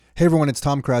Hey everyone, it's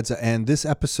Tom Karadza, and this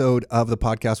episode of the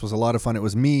podcast was a lot of fun. It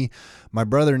was me, my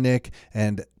brother Nick,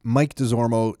 and Mike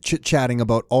Desormeaux chit-chatting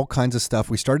about all kinds of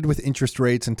stuff. We started with interest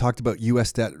rates and talked about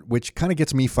U.S. debt, which kind of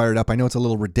gets me fired up. I know it's a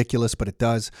little ridiculous, but it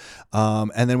does.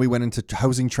 And then we went into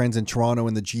housing trends in Toronto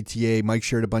and the GTA. Mike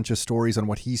shared a bunch of stories on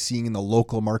what he's seeing in the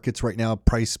local markets right now,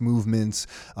 price movements,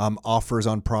 offers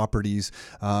on properties.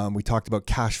 We talked about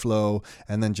cash flow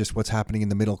and then just what's happening in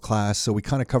the middle class. So we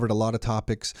kind of covered a lot of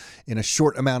topics in a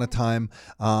short amount of time.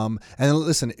 And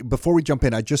listen, before we jump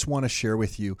in, I just want to share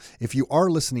with you, if you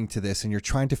are listening to this and you're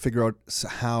trying to figure out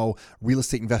how real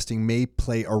estate investing may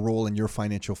play a role in your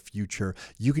financial future,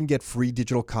 you can get free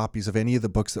digital copies of any of the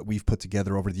books that we've put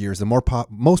together over the years. The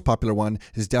most popular one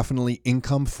is definitely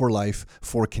Income for Life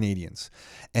for Canadians.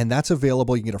 And that's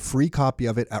available. You can get a free copy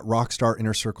of it at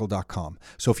rockstarinnercircle.com.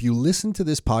 So if you listen to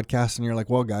this podcast and you're like,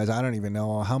 well, guys, I don't even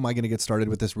know, how am I going to get started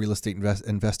with this real estate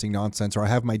investing nonsense? Or I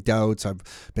have my doubts.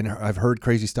 I've heard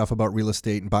crazy stuff about real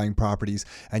estate and buying properties,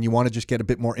 and you want to just get a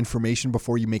bit more information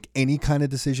before you make any kind of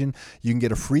decision, you can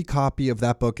get a free copy of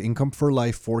that book, Income for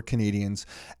Life for Canadians,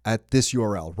 at this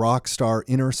URL,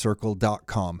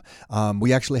 rockstarinnercircle.com.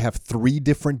 We actually have 3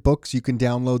 different books you can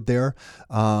download there,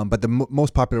 but the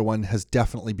most popular one has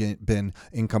definitely been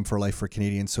Income for Life for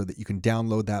Canadians, so that you can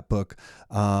download that book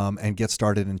and get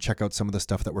started and check out some of the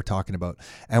stuff that we're talking about.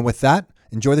 And with that,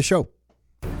 enjoy the show.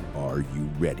 Are you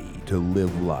ready to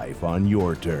live life on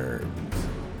your terms?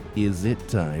 Is it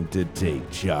time to take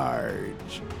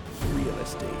charge? Real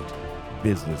estate,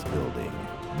 business building,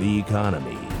 the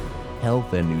economy,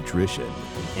 health and nutrition,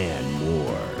 and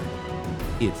more.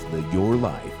 It's the Your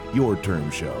Life, Your Term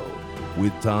Show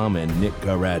with Tom and Nick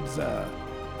Karadza.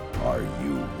 Are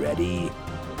you ready?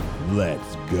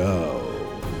 Let's go.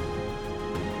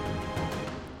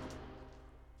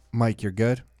 Mike, you're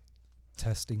good?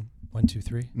 Testing. 1, 2,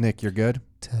 3. Nick, you're good?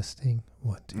 Testing.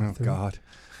 1, 2, 3. Oh, God.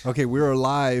 Okay, we're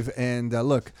live, and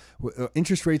look,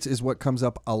 interest rates is what comes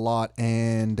up a lot,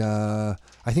 and I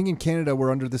think in Canada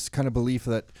we're under this kind of belief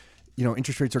that,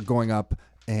 interest rates are going up,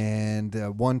 and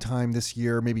one time this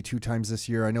year, maybe 2 times this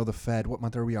year. I know the Fed, what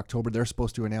month are we? October. They're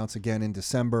supposed to announce again in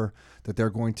December that they're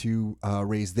going to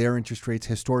raise their interest rates.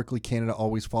 Historically, Canada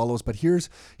always follows, but here's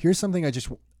something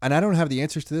and I don't have the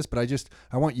answers to this, but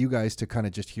I want you guys to kind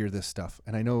of just hear this stuff.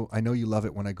 And I know you love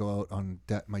it when I go out on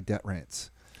my debt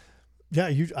rants. Yeah,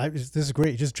 this is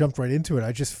great. You just jumped right into it.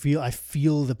 I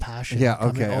feel the passion. Yeah,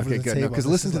 okay, good. Because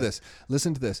listen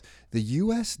to this. The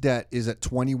U.S. debt is at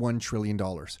 $21 trillion.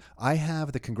 I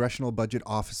have the Congressional Budget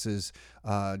Office's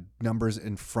numbers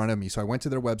in front of me. So I went to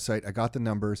their website, I got the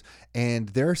numbers, and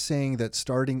they're saying that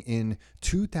starting in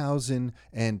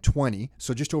 2020,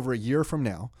 so just over a year from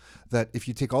now, that if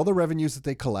you take all the revenues that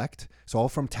they collect, so all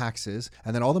from taxes,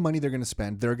 and then all the money they're going to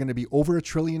spend, they're going to be over $1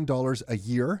 trillion a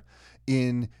year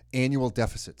in annual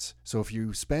deficits. So if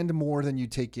you spend more than you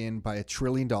take in by $1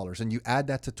 trillion and you add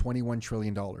that to $21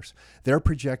 trillion, they're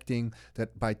projecting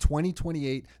that by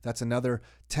 2028, that's another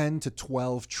 $10 to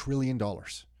 $12 trillion.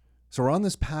 So we're on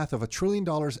this path of $1 trillion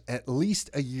at least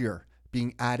a year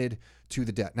being added to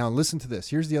the debt. Now listen to this.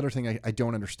 Here's the other thing I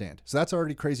don't understand. So that's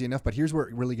already crazy enough, but here's where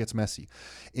it really gets messy.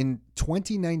 In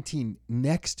 2019,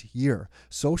 next year,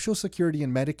 Social Security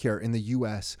and Medicare in the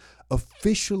US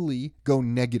officially go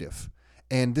negative.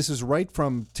 And this is right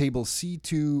from table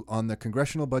C2 on the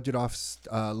Congressional Budget Office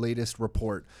latest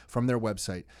report from their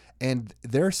website. And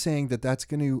they're saying that that's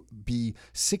going to be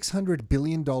 $600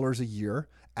 billion a year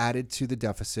added to the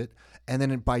deficit. And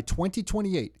then by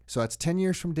 2028, so that's 10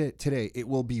 years from today, it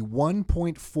will be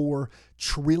 $1.4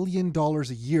 trillion a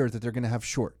year that they're going to have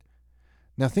short.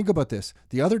 Now think about this.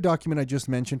 The other document I just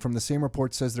mentioned from the same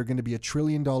report says they're going to be $1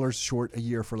 trillion short a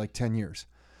year for like 10 years.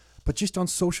 But just on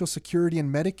Social Security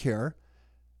and Medicare,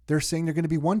 they're saying they're going to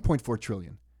be $1.4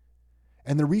 trillion.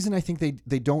 And the reason I think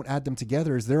they don't add them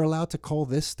together is they're allowed to call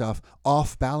this stuff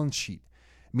off balance sheet.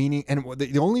 Meaning, and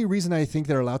the only reason I think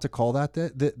they're allowed to call that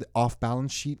the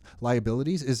off-balance sheet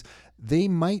liabilities is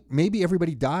maybe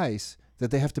everybody dies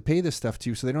that they have to pay this stuff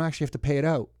to, so they don't actually have to pay it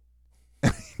out.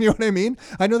 You know what I mean?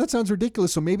 I know that sounds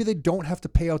ridiculous, so maybe they don't have to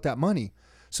pay out that money,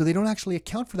 so they don't actually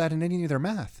account for that in any of their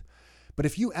math. But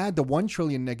if you add the $1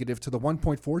 trillion negative to the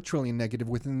 $1.4 trillion negative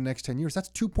within the next 10 years, that's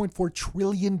 $2.4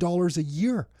 trillion a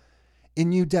year in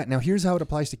new debt. Now, here's how it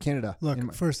applies to Canada.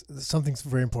 Look, first, something's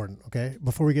very important, okay?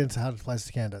 Before we get into how it applies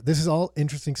to Canada. This is all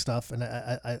interesting stuff, and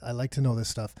I like to know this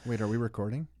stuff. Wait, are we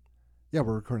recording? Yeah,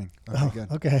 we're recording. Okay,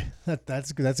 good. Okay.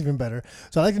 That's good. That's even better.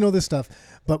 So I like to know this stuff.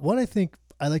 But what I think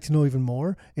I like to know even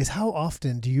more is how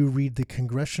often do you read the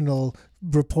congressional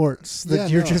reports that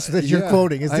you're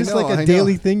quoting? Is this like a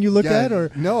daily thing you look at,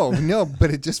 or no?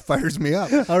 But it just fires me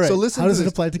up. All right. So listen. How does it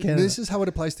apply to Canada? This is how it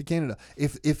applies to Canada.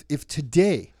 If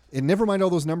today, and never mind all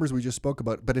those numbers we just spoke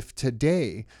about, but if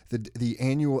today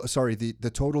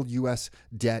the total U.S.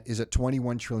 debt is at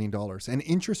 $21 trillion and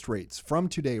interest rates from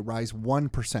today rise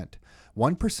 1%.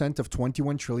 1% of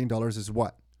 $21 trillion is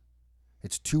what?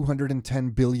 It's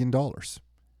 $210 billion.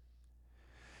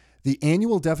 The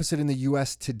annual deficit in the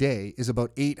U.S. today is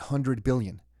about $800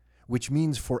 billion, which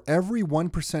means for every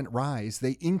 1% rise,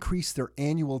 they increase their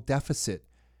annual deficit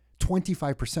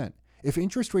 25%. If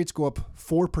interest rates go up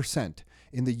 4%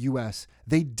 in the U.S.,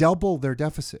 they double their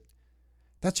deficit.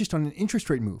 That's just on an interest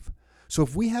rate move. So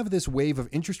if we have this wave of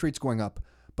interest rates going up,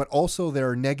 but also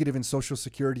they're negative in Social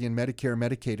Security and Medicare,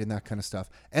 Medicaid, and that kind of stuff,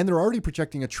 and they're already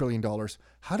projecting $1 trillion,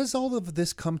 how does all of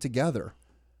this come together?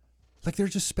 Like they're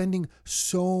just spending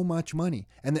so much money.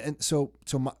 So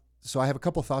I have a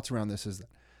couple thoughts around this. Is that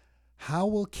how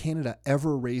will Canada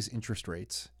ever raise interest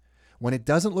rates when it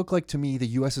doesn't look like to me the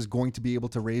U.S. is going to be able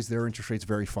to raise their interest rates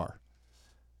very far?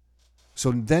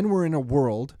 So then we're in a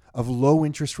world of low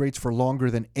interest rates for longer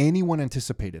than anyone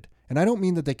anticipated. And I don't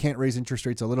mean that they can't raise interest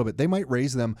rates a little bit. They might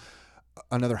raise them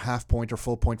another half point or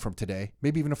full point from today,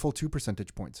 maybe even a full 2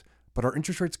 percentage points. But are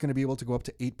interest rates going to be able to go up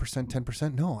to 8%,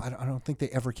 10%? No, I don't think they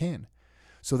ever can.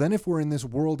 So then if we're in this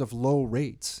world of low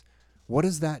rates, what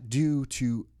does that do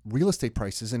to real estate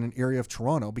prices in an area of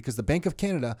Toronto? Because the Bank of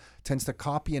Canada tends to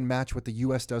copy and match what the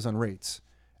U.S. does on rates.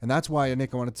 And that's why,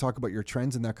 Nick, I want to talk about your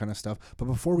trends and that kind of stuff. But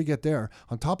before we get there,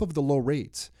 on top of the low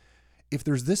rates, if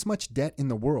there's this much debt in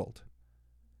the world,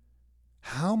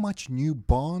 how much new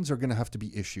bonds are going to have to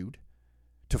be issued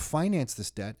to finance this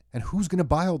debt? And who's going to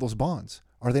buy all those bonds?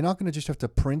 Are they not going to just have to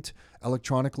print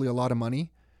electronically a lot of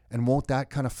money? And won't that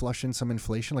kind of flush in some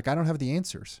inflation? Like, I don't have the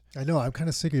answers. I know. I'm kind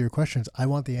of sick of your questions. I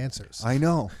want the answers. I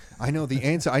know the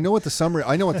answer. I know what the summary,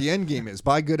 I know what the end game is.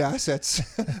 Buy good assets,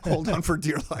 hold on for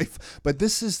dear life. But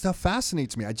this is stuff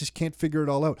fascinates me. I just can't figure it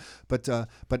all out. But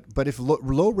if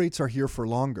low rates are here for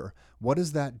longer, what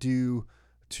does that do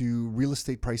to real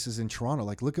estate prices in Toronto?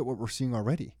 Like, look at what we're seeing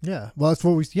already. Yeah. Well, it's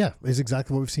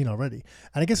exactly what we've seen already.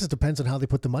 And I guess it depends on how they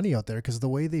put the money out there, because the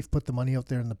way they've put the money out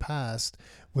there in the past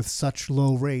with such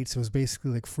low rates, it was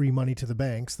basically like free money to the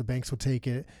banks. The banks would take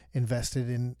it, invest it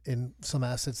in some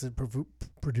assets that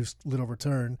produced little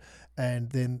return, and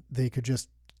then they could just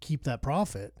keep that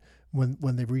profit when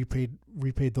they repaid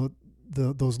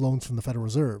those loans from the Federal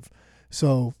Reserve.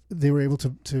 So they were able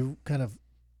to kind of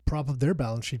prop up their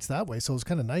balance sheets that way. So it was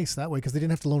kind of nice that way because they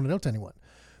didn't have to loan it out to anyone.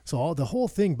 So the whole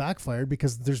thing backfired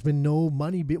because there's been no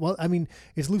money.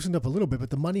 It's loosened up a little bit,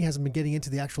 but the money hasn't been getting into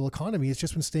the actual economy. It's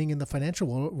just been staying in the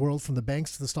financial world, from the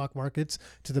banks to the stock markets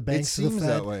to the banks to the Fed. It seems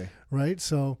that way, right?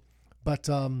 So, but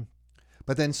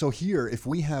then here, if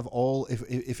we have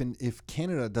if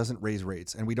Canada doesn't raise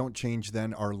rates and we don't change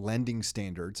then our lending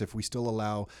standards, if we still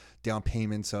allow down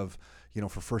payments of,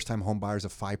 for first-time home buyers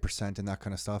of 5% and that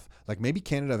kind of stuff, like maybe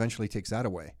Canada eventually takes that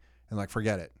away and like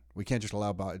forget it. We can't just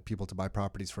allow people to buy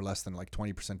properties for less than like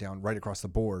 20% down right across the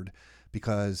board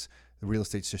because the real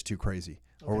estate's just too crazy.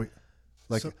 Okay.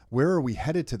 Or where are we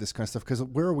headed to this kind of stuff? Because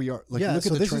where we are, look at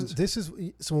the trends.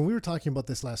 So when we were talking about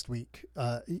this last week,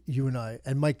 you and I,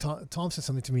 and Mike, Tom said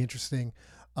something to me interesting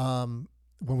when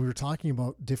we were talking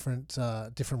about different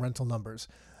rental numbers.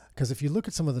 Because if you look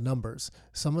at some of the numbers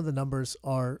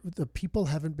are the people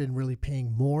haven't been really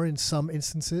paying more in some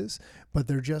instances, but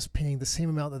they're just paying the same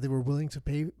amount that they were willing to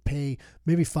pay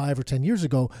maybe 5 or 10 years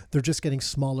ago. They're just getting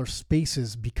smaller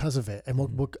spaces because of it. And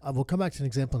we'll come back to an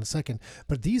example in a second.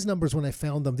 But these numbers, when I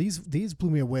found them, these blew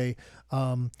me away.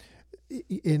 So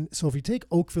if you take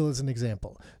Oakville as an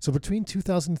example, so between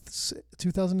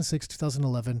 2006,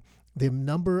 2011, the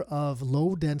number of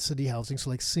low density housing, so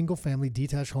like single family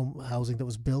detached home housing that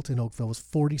was built in Oakville was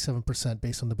 47%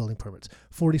 based on the building permits.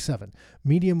 47.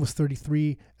 Medium was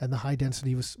 33, and the high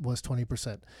density was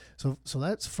 20%. So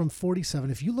that's from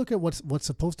 47. If you look at what's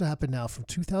supposed to happen now from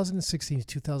 2016 to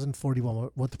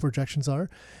 2041, what the projections are,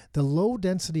 the low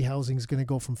density housing is going to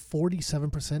go from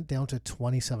 47% down to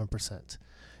 27%.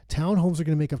 Townhomes are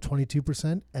going to make up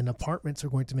 22%, and apartments are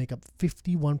going to make up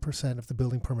 51% of the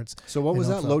building permits. So what was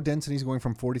that? Low density is going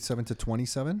from 47 to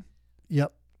 27?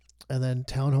 Yep. And then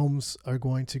townhomes are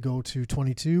going to go to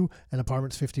 22 and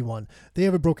apartments 51. They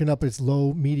have it broken up as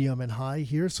low, medium, and high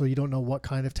here, so you don't know what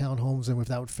kind of townhomes and if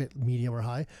that would fit medium or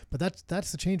high. But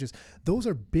that's the changes. Those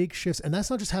are big shifts, and that's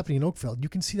not just happening in Oakville. You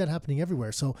can see that happening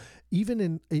everywhere. So even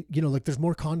in, like there's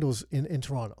more condos in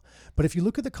Toronto. But if you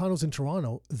look at the condos in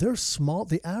Toronto, they're small.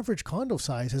 The average condo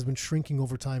size has been shrinking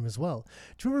over time as well.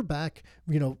 Do you remember back,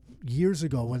 years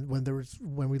ago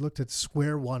when we looked at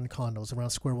Square One condos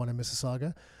around Square One in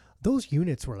Mississauga? Those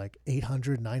units were like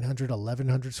 800, 900,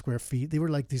 1,100 square feet. They were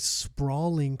like these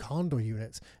sprawling condo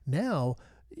units. Now,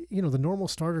 the normal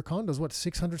starter condo is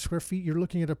 600 square feet? You're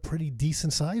looking at a pretty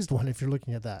decent sized one if you're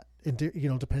looking at that,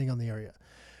 depending on the area.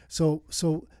 So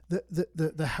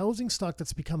the housing stock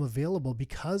that's become available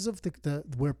because of the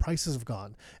where prices have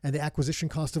gone and the acquisition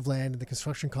cost of land and the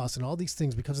construction costs and all these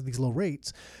things because of these low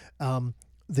rates,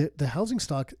 the housing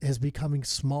stock is becoming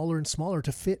smaller and smaller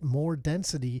to fit more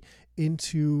density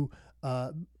into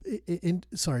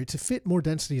to fit more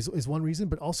density is one reason,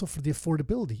 but also for the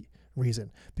affordability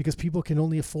reason, because people can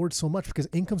only afford so much because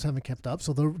incomes haven't kept up.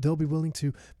 So they'll be willing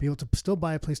to be able to still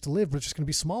buy a place to live, but it's just going to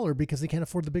be smaller because they can't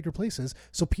afford the bigger places.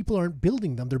 So people aren't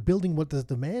building them. They're building what the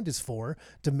demand is for.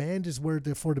 Demand is where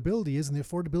the affordability is, and the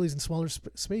affordability is in smaller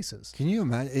spaces. Can you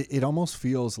imagine? It almost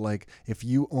feels like if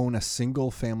you own a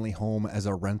single family home as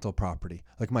a rental property,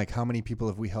 like Mike, how many people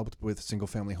have we helped with single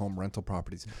family home rental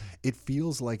properties? Mm-hmm. It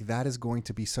feels like that is going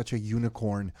to be such a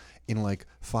unicorn in like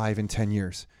 5 and 10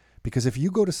 years. Because if you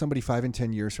go to somebody 5 and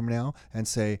 10 years from now and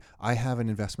say, I have an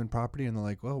investment property, and they're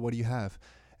like, well, what do you have?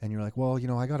 And you're like, well,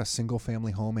 I got a single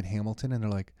family home in Hamilton. And they're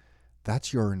like,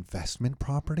 that's your investment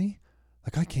property?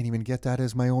 Like, I can't even get that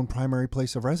as my own primary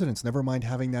place of residence. Never mind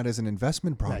having that as an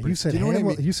investment property. Yeah,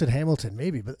 you said Hamilton,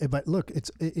 maybe, but look,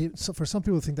 so for some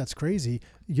people who think that's crazy.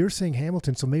 You're saying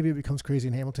Hamilton, so maybe it becomes crazy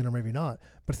in Hamilton or maybe not.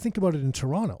 But think about it in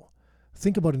Toronto.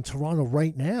 Think about in Toronto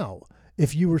right now.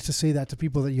 If you were to say that to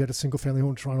people that you had a single family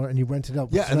home in Toronto and you rented out.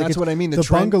 Yeah, and that's what I mean. The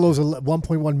bungalow's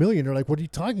 1.1 million. They're like, what are you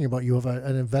talking about? You have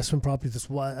an investment property that's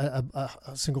a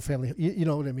single family. You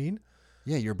know what I mean?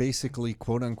 Yeah, you're basically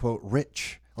quote unquote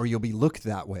rich, or you'll be looked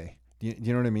that way.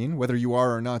 You know what I mean? Whether you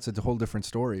are or not, it's a whole different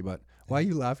story. But why are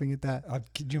you laughing at that?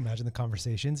 Could you imagine the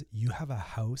conversations? You have a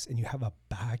house and you have a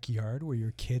backyard where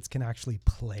your kids can actually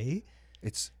play.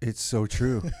 It's so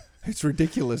true. It's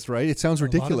ridiculous, right? It sounds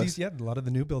ridiculous. A lot of the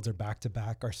new builds are back to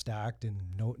back, are stacked, and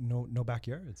no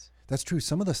backyards. That's true.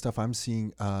 Some of the stuff I'm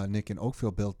seeing, Nick, in Oakville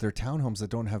built, they're townhomes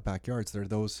that don't have backyards. They're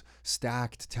those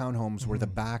stacked townhomes where the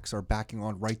backs are backing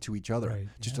on right to each other,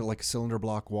 like cylinder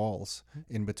block walls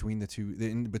in between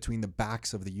the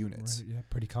backs of the units. Right, yeah,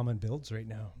 pretty common builds right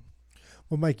now.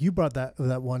 Well, Mike, you brought that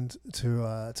one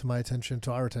to my attention,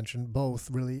 to our attention,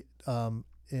 both really.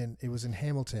 It was in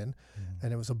Hamilton,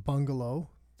 and it was a bungalow.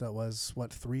 That was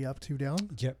what, 3 up, 2 down?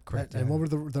 Yep, correct. And what were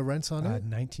the rents on it?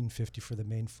 $19.50 for the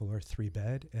main floor,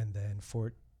 3-bed, and then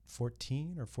 $14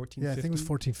 or $14.50. Yeah, I think it was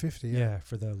 $14.50. Yeah,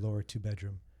 for the lower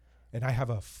 2-bedroom. And I have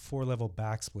a 4-level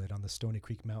backsplit on the Stony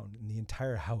Creek Mountain, and the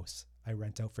entire house I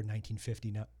rent out for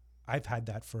 $19.50. Now I've had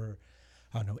that for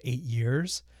 8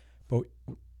 years, but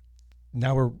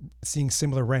now we're seeing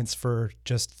similar rents for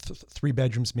just 3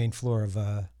 bedrooms, main floor of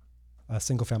a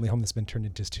single family home that's been turned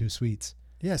into 2 suites.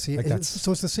 Yeah, see,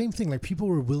 so it's the same thing. Like, people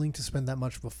were willing to spend that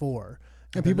much before.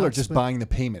 And people are just buying the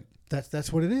payment.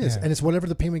 That's what it is. Yeah. And it's whatever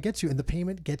the payment gets you. And the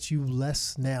payment gets you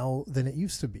less now than it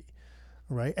used to be,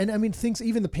 right? And I mean,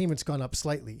 even the payment's gone up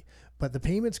slightly. But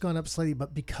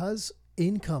because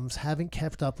incomes haven't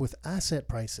kept up with asset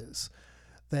prices,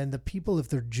 then the people, if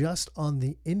they're just on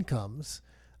the incomes,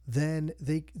 then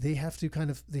they have to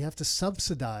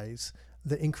subsidize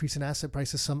the increase in asset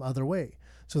prices some other way.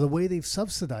 So the way they've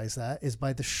subsidized that is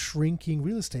by the shrinking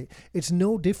real estate. It's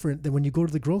no different than when you go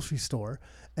to the grocery store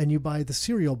and you buy the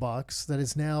cereal box that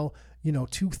is now,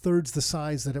 2/3 the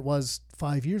size that it was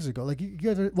 5 years ago. Like, you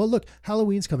guys are, well, look,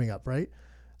 Halloween's coming up, right?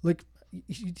 Like,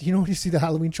 when you see the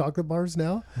Halloween chocolate bars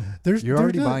now, you're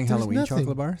already buying Halloween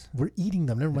chocolate bars? We're eating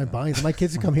them. Never mind buying them. My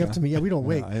kids are coming up to me. Yeah, we don't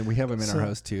wait. No, we have them in our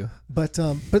house too. But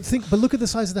look at the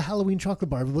size of the Halloween chocolate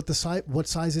bar. What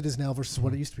size it is now versus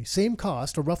what it used to be. Same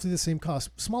cost, or roughly the same cost,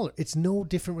 smaller. It's no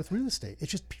different with real estate.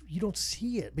 It's just you don't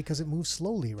see it because it moves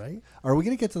slowly, right? Are we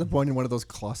going to get to the point in one of those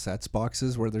Clausettes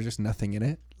boxes where there's just nothing in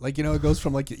it? Like, it goes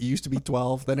from it used to be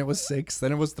 12, then it was 6,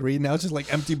 then it was 3. Now it's just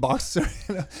like empty boxes.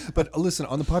 But listen,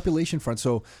 on the population front,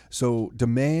 so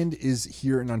demand is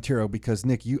here in Ontario because,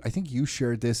 Nick, I think you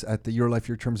shared this at the Your Life,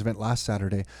 Your Terms event last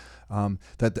Saturday,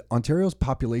 that Ontario's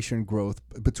population growth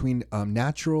between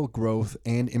natural growth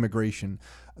and immigration,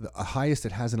 the highest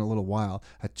it has in a little while,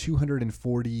 at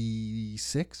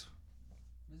 246.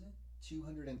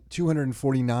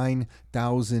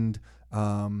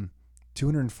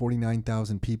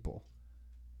 249,000 people.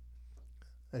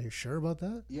 Are you sure about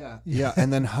that? Yeah. Yeah.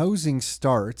 And then housing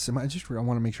starts. I want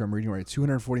to make sure I'm reading right.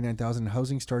 249,000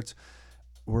 housing starts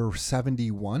were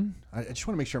 71. I just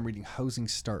want to make sure I'm reading housing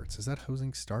starts. Is that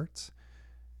housing starts?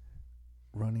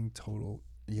 Running total.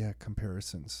 Yeah.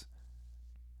 Comparisons.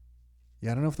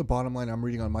 Yeah. I don't know if the bottom line I'm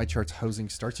reading on my chart's housing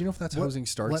starts. You know if that's housing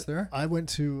starts there? I went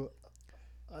to.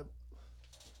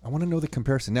 I want to know the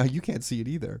comparison. Now you can't see it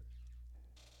either.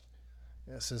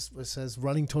 Yeah, it says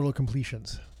running total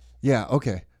completions. Yeah,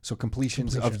 okay. So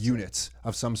completions of units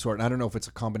of some sort. And I don't know if it's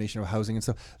a combination of housing and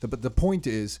stuff. But the point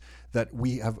is that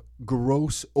we have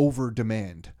gross over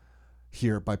demand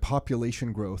here by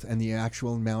population growth and the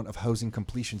actual amount of housing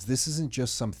completions. This isn't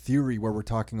just some theory where we're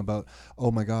talking about,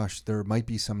 oh my gosh, there might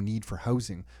be some need for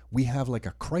housing. We have like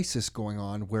a crisis going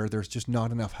on where there's just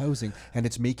not enough housing, and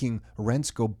it's making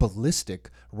rents go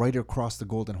ballistic right across the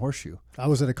Golden Horseshoe. I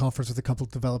was at a conference with a couple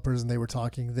of developers, and they were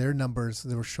talking their numbers.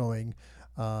 They were showing,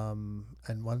 and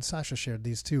one Sasha shared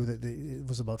these too, that it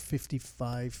was about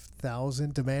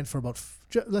 55,000 demand for about,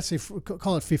 let's say,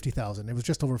 call it 50,000. It was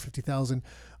just over 50,000.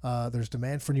 There's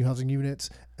demand for new housing units,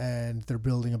 and they're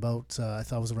building about, I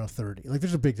thought it was around 30. Like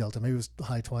there's a big delta. Maybe it was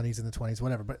high 20s in the 20s,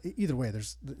 whatever. But either way,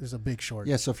 there's a big short.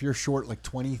 Yeah. So if you're short like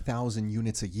 20,000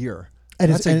 units a year, and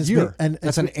that's a year. And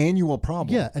that's an annual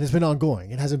problem. Yeah, and it's been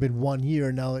ongoing. It hasn't been 1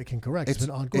 year. Now it can correct. It's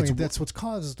been ongoing. And that's what's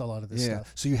caused a lot of this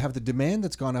stuff. So you have the demand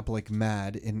that's gone up like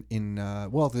mad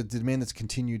the demand that's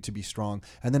continued to be strong.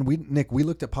 And then we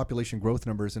looked at population growth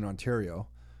numbers in Ontario.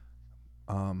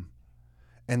 And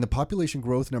the population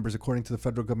growth numbers, according to the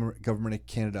federal government of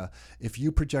Canada, if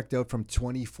you project out from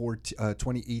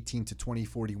 2018 to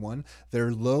 2041,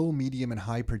 their low, medium, and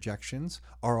high projections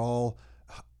are all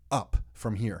up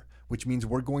from here, which means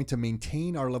we're going to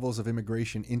maintain our levels of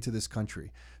immigration into this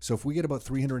country. So if we get about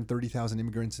 330,000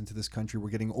 immigrants into this country,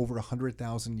 we're getting over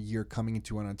 100,000 a year coming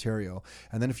into Ontario.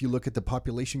 And then if you look at the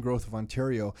population growth of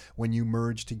Ontario, when you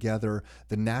merge together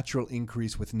the natural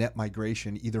increase with net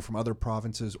migration, either from other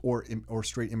provinces or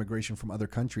straight immigration from other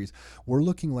countries, we're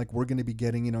looking like we're going to be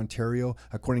getting in Ontario,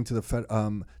 according to the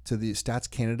Stats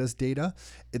Canada's data.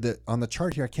 On the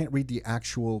chart here, I can't read the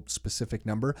actual specific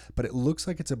number, but it looks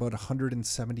like it's about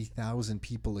 170,000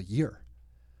 people a year.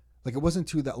 Like it wasn't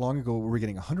too that long ago we were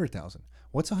getting 100,000.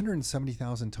 What's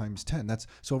 170,000 times 10?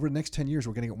 So over the next 10 years,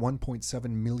 we're getting 1.7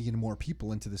 million more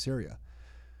people into this area.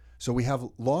 So we have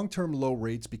long-term low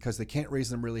rates because they can't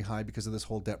raise them really high because of this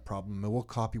whole debt problem. And we'll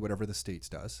copy whatever the States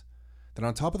does. Then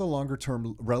on top of the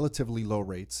longer-term relatively low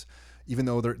rates, even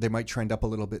though they might trend up a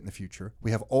little bit in the future, we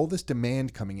have all this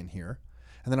demand coming in here.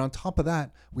 And then on top of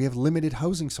that, we have limited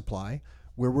housing supply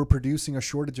where we're producing a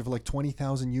shortage of like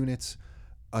 20,000 units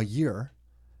a year.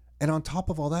 And on top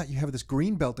of all that, you have this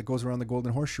green belt that goes around the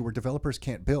Golden Horseshoe where developers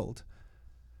can't build.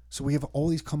 So we have all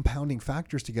these compounding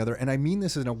factors together. And I mean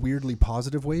this in a weirdly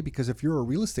positive way, because if you're a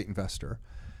real estate investor,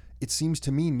 it seems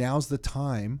to me now's the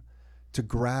time to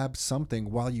grab something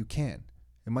while you can.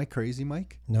 Am I crazy,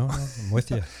 Mike? No, I'm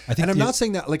with you. I'm not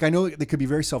saying that, like, I know they could be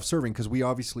very self-serving because we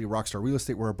obviously Rockstar Real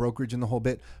Estate, we're a brokerage in the whole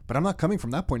bit, but I'm not coming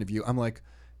from that point of view. I'm like,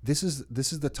 this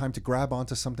is the time to grab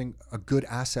onto something, a good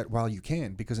asset while you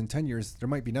can, because in 10 years, there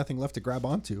might be nothing left to grab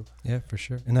onto. Yeah, for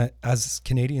sure. And as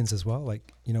Canadians as well,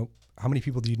 like, how many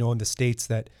people do you know in the States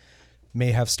that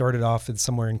may have started off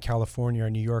somewhere in California or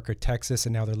New York or Texas,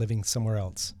 and now they're living somewhere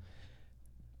else?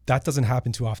 That doesn't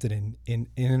happen too often in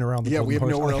and around the Golden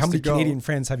Horseshoe. Nowhere else how many to go. Canadian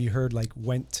friends have you heard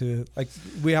went to, like,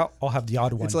 we all have the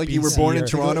odd one. It's like BC, you were born in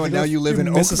Toronto and now you live in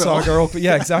Mississauga Oakville. or Oakville.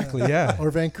 Yeah, exactly. Yeah.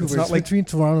 Or Vancouver. It's not It's like between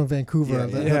Toronto and Vancouver,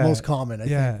 the most common, I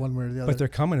think, one way or the other. But they're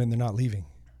coming and they're not leaving.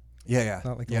 Yeah.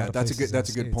 Not like That's a good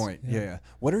States. point. Yeah.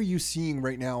 What are you seeing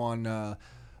right now on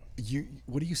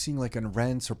what are you seeing like on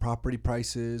rents or property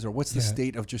prices, or what's the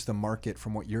state of just the market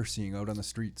from what you're seeing out on the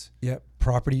streets? Yeah,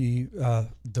 property,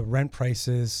 the rent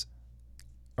prices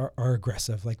are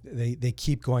aggressive. Like they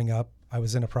keep going up. I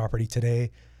was in a property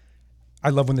today. I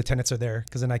love when the tenants are there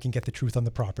because then I can get the truth on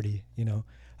the property.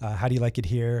 How do you like it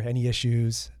here? Any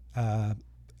issues?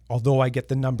 Although I get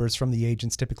the numbers from the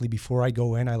agents typically before I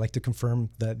go in, I like to confirm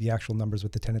the actual numbers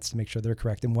with the tenants to make sure they're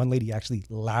correct. And one lady actually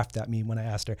laughed at me when I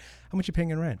asked her, how much are you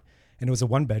paying in rent? And it was a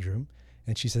 1-bedroom.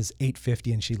 And she says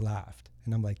 $850, and she laughed.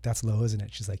 And I'm like, that's low, isn't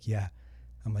it? She's like, yeah.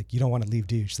 I'm like, you don't want to leave,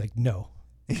 do you? She's like, no.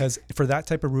 Because for that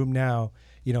type of room now,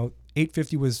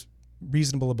 $850 was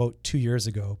reasonable about 2 years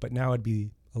ago, but now it'd be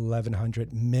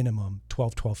 $1,100 minimum,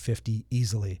 $1,250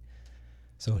 easily.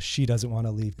 So she doesn't want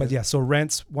to leave. But yeah, so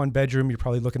rents, 1 bedroom, you're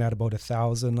probably looking at about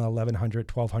 $1,000, $1,100,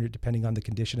 $1,200, depending on the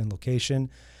condition and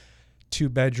location. 2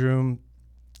 bedroom,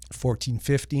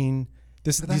 $1,415.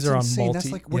 These are on insane. multi.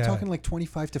 That's like we're talking like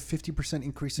 25 to 50%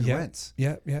 increase in rents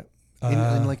Yeah.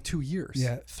 in like 2 years.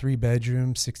 Yeah, 3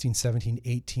 bedrooms, 16, 17,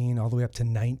 18, all the way up to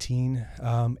 19.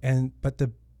 But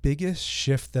the biggest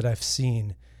shift that I've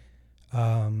seen,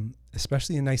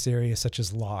 especially in nice areas such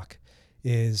as Locke,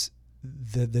 is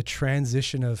the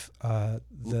transition of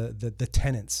the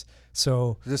tenants.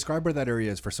 So describe where that area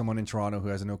is for someone in Toronto who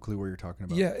has no clue where you're talking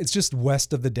about. yeah, it's just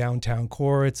west of the downtown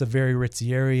core. It's a very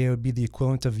ritzy area. It would be the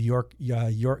equivalent of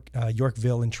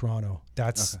Yorkville in Toronto.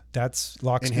 That's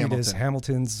Locke Street is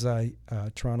Hamilton's,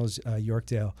 Toronto's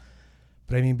Yorkdale.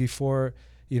 But I mean, before,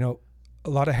 a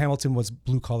lot of Hamilton was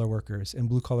blue collar workers, and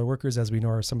blue collar workers, as we know,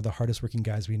 are some of the hardest working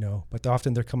guys we know. But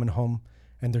often they're coming home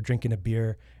and they're drinking a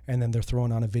beer, and then they're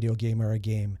throwing on a video game or a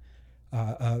game.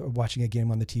 Watching a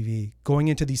game on the TV, going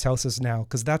into these houses now,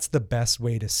 because that's the best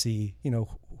way to see,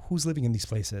 who's living in these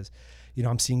places.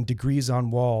 I'm seeing degrees on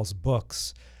walls,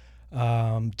 books,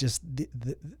 just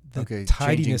the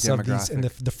tidiness of these, and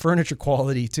the furniture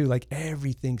quality too. Like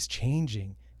everything's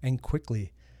changing and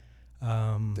quickly.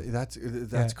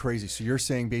 That's crazy. So you're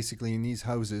saying basically in these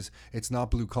houses, it's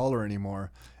not blue collar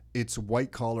anymore; it's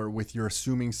white collar with you're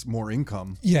assuming more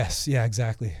income. Yes. Yeah.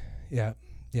 Exactly. Yeah.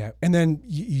 Yeah. And then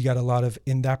you got a lot of,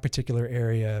 in that particular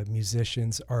area,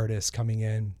 musicians, artists coming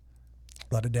in,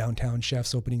 a lot of downtown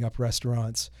chefs opening up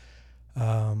restaurants.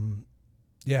 It's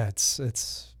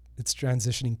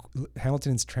transitioning.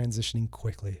 Hamilton is transitioning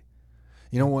quickly.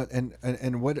 You know what?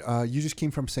 And what, you just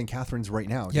came from St. Catharines right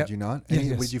now, did you not?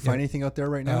 Did you find anything out there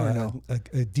right now or no?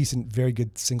 A decent, very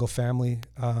good single family.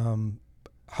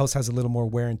 House has a little more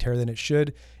wear and tear than it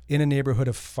should. In a neighborhood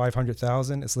of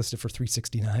 500,000, it's listed for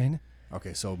 369.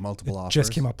 Okay, so multiple offers.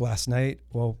 Just came up last night.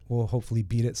 We'll hopefully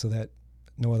beat it so that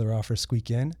no other offers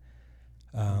squeak in.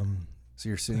 So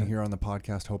you're sitting here on the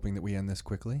podcast hoping that we end this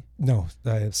quickly? No,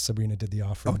 Sabrina did the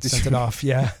offer. Sent it off.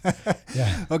 Yeah.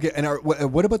 Yeah. Okay, and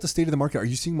what about the state of the market? Are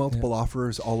you seeing multiple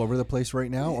offers all over the place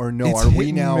right now, or no? Are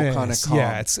we now kind of calm?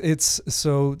 Yeah, it's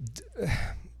so.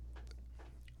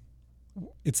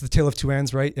 It's the tale of two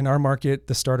ends, right? In our market,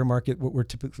 the starter market, what we're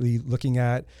typically looking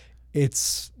at,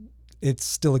 it's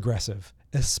still aggressive,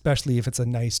 especially if it's a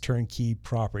nice turnkey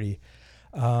property.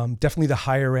 Definitely the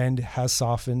higher end has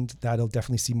softened. That'll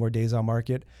definitely see more days on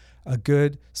market. A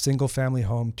good single family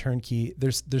home turnkey,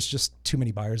 there's just too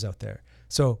many buyers out there.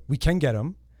 So we can get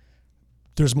them.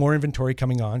 There's more inventory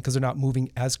coming on because they're not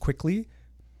moving as quickly.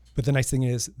 But the nice thing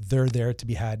is they're there to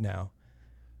be had now.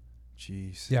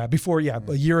 Jeez. Yeah. Before,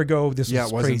 a year ago, this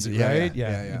was crazy, right?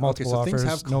 Yeah. Multiple offers, things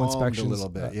have no calmed inspections. A little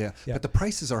bit, yeah. But the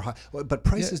prices are high. But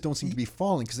prices don't seem to be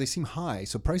falling because they seem high.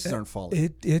 So prices aren't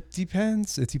falling. It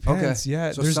depends. It depends. Okay.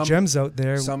 Yeah. So there's gems out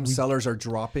there. Some sellers are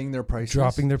dropping their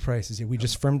prices. Yeah. We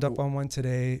just firmed up on one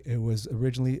today. It was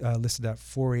originally listed at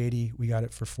 $480. We got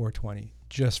it for $420.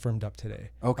 Just firmed up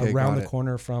today. Okay, around the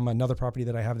corner from another property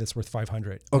that I have that's worth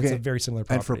 $500. Okay, it's a very similar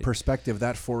property. And for perspective,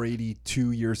 that 480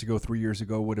 2 years ago, 3 years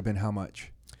ago would have been how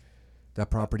much? That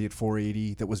property at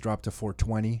 480 that was dropped to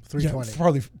 420. 320. Yeah,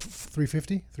 probably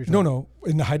 350. No.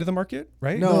 In the height of the market,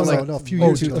 right? No. A few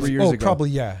years ago. 3 years ago. Probably,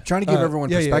 yeah. Trying to give everyone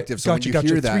perspective. So when you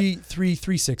hear that,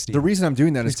 360. The reason I'm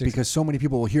doing that is because so many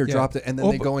people will hear dropped it, and then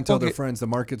they go and tell their friends the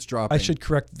market's dropping. I should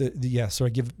correct so I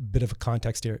give a bit of a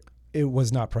context here. It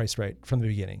was not priced right from the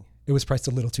beginning. It was priced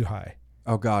a little too high.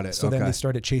 Oh, got it. So then they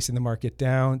started chasing the market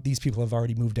down. These people have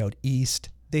already moved out east.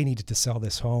 They needed to sell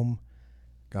this home.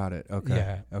 Got it. Okay.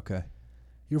 Yeah. Okay.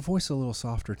 Your voice is a little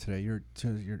softer today. Your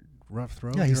rough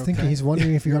throat. Yeah, he's thinking. He's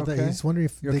wondering if you got that. He's wondering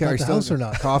if they got the house or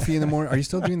not. Coffee in the morning. Are you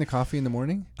still doing the coffee in the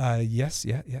morning? Yes.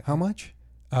 Yeah. How much?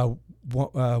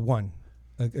 One.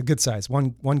 A good size.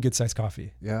 One good size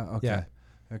coffee. Yeah. Okay. Yeah.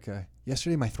 Okay.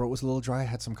 Yesterday my throat was a little dry. I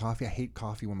had some coffee. I hate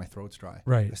coffee when my throat's dry.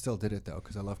 Right. I still did it though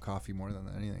because I love coffee more than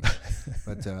anything.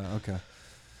 But okay.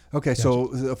 Okay. Gotcha.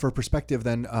 So for perspective,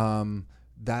 then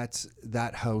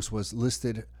that house was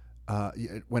listed.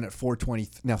 Went at 420.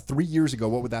 Now 3 years ago,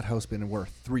 what would that house been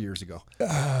worth? 3 years ago.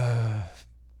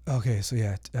 Okay. So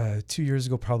 2 years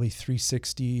ago, probably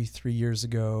 360. 3 years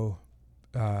ago,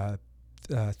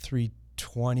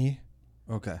 320.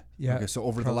 Okay. Yeah. Okay. So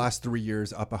over the last 3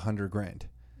 years, up $100,000.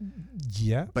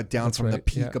 Yeah. But down from the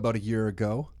peak about a year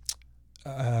ago.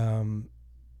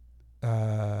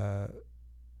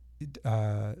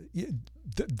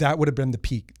 That would have been the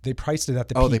peak. They priced it at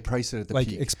the peak. Oh, they priced it at the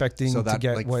peak. Expecting so that, to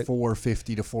get like what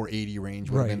 450 to 480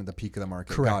 range would have been at the peak of the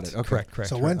market. Correct. Got it. Okay. Correct.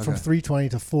 So it went from 320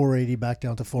 to 480 back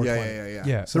down to 420.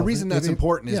 Yeah. So the reason that's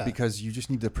important is because you just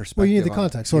need the perspective. Well, you need the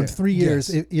context. So in 3 years,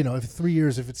 if 3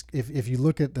 years, if you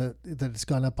look at that it's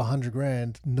gone up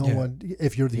 $100,000, no one.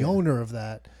 If you're the owner of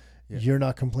that, you're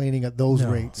not complaining at those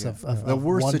rates Yeah. of The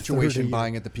worst 130 situation or-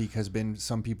 buying at the peak has been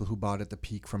some people who bought at the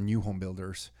peak from new home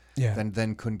builders. Yeah.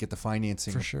 Then couldn't get the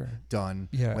financing For sure. done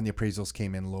Yeah. when the appraisals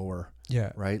came in lower.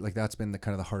 Yeah. Right. Like that's been the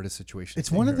kind of the hardest situation. It's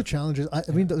one of the challenges. I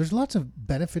mean, there's lots of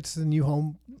benefits to the new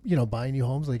home, buying new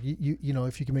homes. Like you know,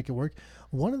 if you can make it work.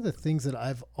 One of the things that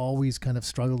I've always kind of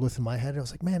struggled with in my head, I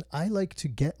was like, man, I like to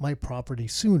get my property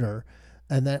sooner,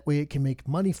 and that way it can make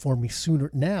money for me sooner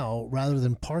now rather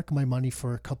than park my money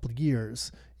for a couple of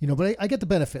years. But I get the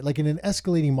benefit. Like in an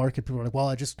escalating market, people are like, well,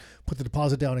 I just put the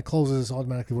deposit down, it closes, it's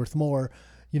automatically worth more.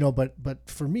 But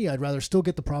for me, I'd rather still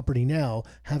get the property now,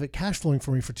 have it cash flowing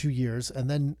for me for 2 years, and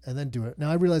then do it. Now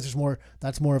I realize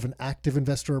that's more of an active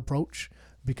investor approach,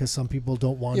 because some people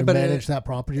don't want to manage that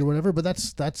property or whatever. But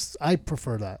that's I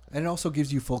prefer that. And it also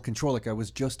gives you full control. Like I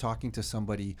was just talking to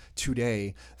somebody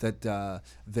today that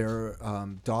their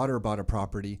daughter bought a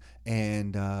property,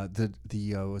 and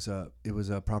it was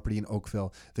a property in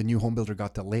Oakville. The new home builder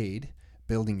got delayed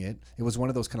building it. It was one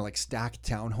of those kind of like stacked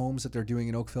townhomes that they're doing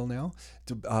in Oakville now.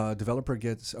 Developer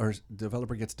gets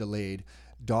delayed.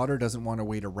 Daughter doesn't want to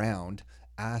wait around.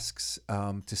 Asks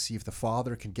to see if the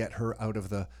father can get her out of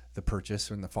the purchase,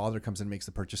 and the father comes and makes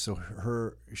the purchase,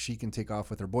 so she can take off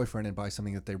with her boyfriend and buy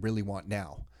something that they really want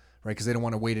now, right? Because they don't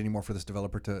want to wait anymore for this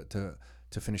developer to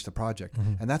finish the project.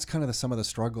 And that's kind of some of the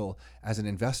struggle as an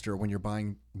investor when you're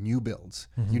buying new builds.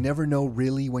 You never know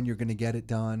really when you're going to get it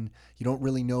done. You don't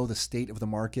really know the state of the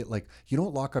market. Like you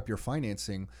don't lock up your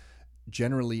financing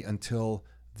generally until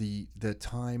the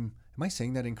time. Am I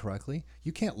saying that incorrectly?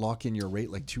 You can't lock in your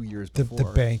rate like 2 years before. The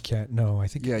bank can't. No, I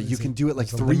think. Yeah, you can do it like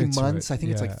 3 months. I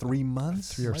think it's like 3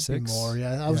 months. 3 or Might be 6 more.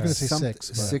 Yeah, I was going to say 6.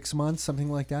 But 6 months,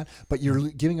 something like that. But you're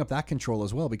giving up that control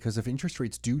as well, because if interest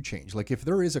rates do change, like if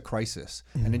there is a crisis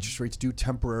and interest rates do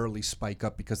temporarily spike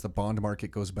up because the bond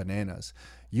market goes bananas,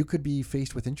 you could be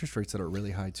faced with interest rates that are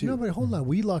really high too. No, but hold on.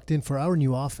 We locked in for our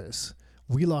new office.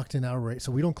 We locked in our rate,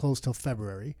 so we don't close till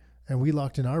February, and we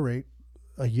locked in our rate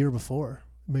a year before.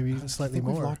 Maybe even slightly think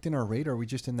more. We've locked in our rate, or are we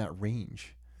just in that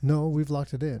range? No, we've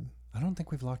locked it in. I don't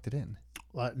think we've locked it in.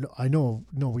 I know.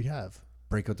 No, we have.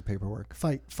 Break out the paperwork.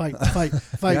 Fight.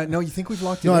 Yeah, no, you think we've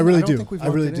locked it in? No, I really don't do. think we've I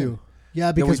locked really it do. in.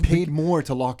 Yeah, because we paid more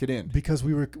to lock it in. Because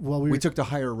we took the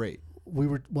higher rate.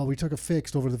 We took a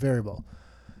fixed over the variable.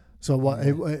 So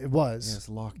it was. Yeah, it's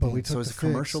locked but in. we took So is the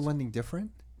commercial fixed. lending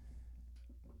different?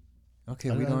 Okay,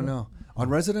 I we don't don't know. On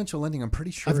residential lending, I'm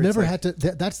pretty sure I've it's never like, had to.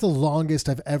 That's the longest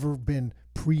I've ever been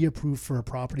pre-approved for a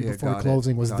property Yeah, before got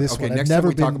closing. it. Was Got this it. Okay, one? next I've never time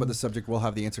we been. talk about the subject, we'll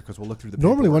have the answer because we'll look through the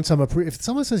Normally, paperwork. once if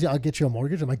someone says, "Yeah, I'll get you a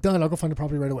mortgage," I'm like, "Done. I'll go find a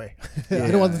property right away." I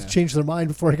Yeah, don't want them yeah. to change their mind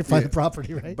before I can find Yeah. the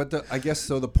property, right? But I guess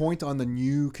so. The point on the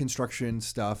new construction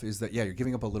stuff is that you're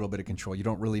giving up a little bit of control. You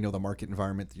don't really know the market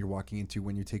environment that you're walking into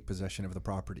when you take possession of the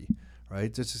property,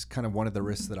 right? This is kind of one of the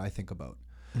risks that I think about.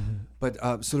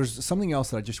 But so there's something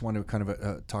else that I just want to kind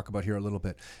of talk about here a little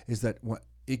bit, is that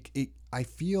I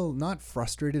feel not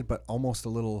frustrated, but almost a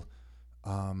little,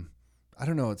 I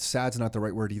don't know, sad's not the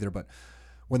right word either, but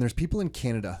when there's people in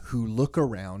Canada who look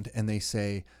around and they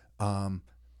say, Tom,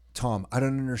 I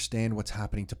don't understand what's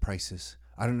happening to prices.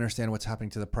 I don't understand what's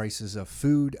happening to the prices of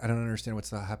food. I don't understand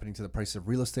what's happening to the price of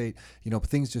real estate.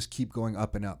 Things just keep going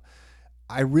up and up.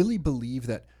 I really believe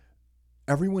that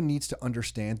everyone needs to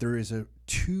understand there is a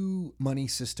two money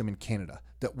system in Canada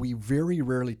that we very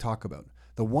rarely talk about.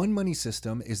 The one money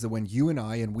system is the when you and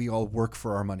I and we all work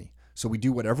for our money. So we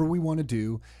do whatever we want to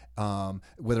do,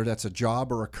 whether that's a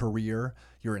job or a career.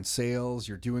 You're in sales,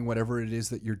 you're doing whatever it is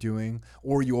that you're doing,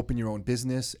 or you open your own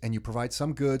business and you provide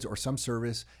some goods or some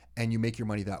service and you make your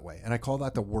money that way. And I call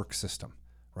that the work system,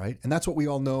 right? And that's what we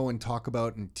all know and talk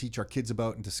about and teach our kids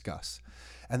about and discuss.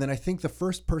 And then I think the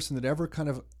first person that ever kind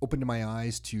of opened my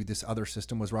eyes to this other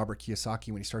system was Robert Kiyosaki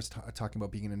when he starts talking about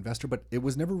being an investor, but it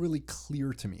was never really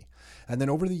clear to me. And then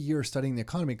over the years studying the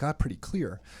economy, it got pretty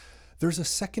clear. There's a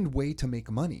second way to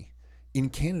make money in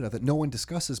Canada that no one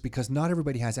discusses because not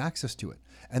everybody has access to it.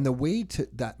 And the way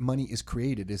that money is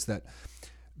created is that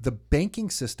the banking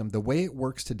system, the way it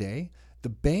works today, the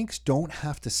banks don't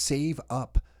have to save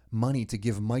up money to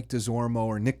give Mike Desormeaux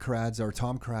or Nick Karadza or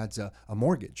Tom Karadza a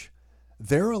mortgage.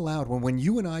 They're allowed, when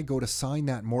you and I go to sign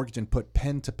that mortgage and put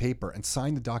pen to paper and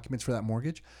sign the documents for that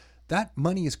mortgage, that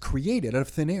money is created out of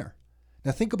thin air.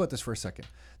 Now think about this for a second.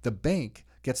 The bank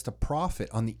gets to profit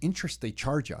on the interest they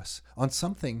charge us on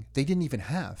something they didn't even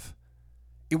have.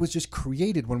 It was just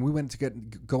created when we went to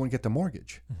go and get the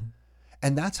mortgage.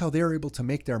 And that's how they're able to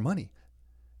make their money.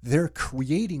 They're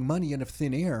creating money out of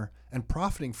thin air and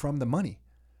profiting from the money.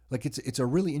 Like it's a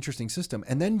really interesting system.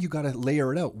 And then you got to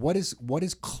layer it out. What is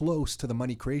close to the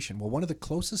money creation? Well, one of the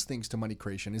closest things to money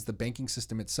creation is the banking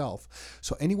system itself.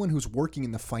 So anyone who's working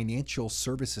in the financial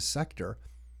services sector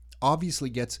obviously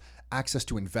gets access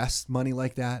to invest money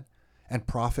like that and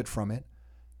profit from it.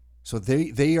 So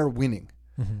they are winning.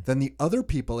 Then the other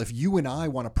people, if you and I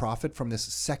want to profit from this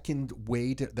second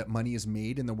way that money is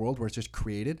made in the world where it's just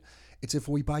created, it's if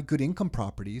we buy good income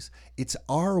properties, it's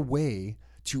our way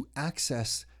to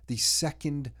access the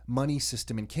second money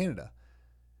system in Canada,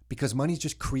 because money's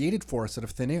just created for us out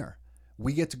of thin air.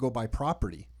 We get to go buy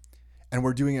property and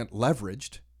we're doing it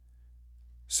leveraged.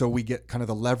 So we get kind of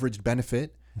the leveraged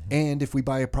benefit. And if we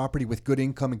buy a property with good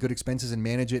income and good expenses and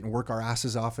manage it and work our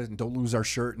asses off it and don't lose our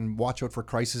shirt and watch out for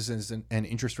crises and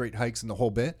interest rate hikes and the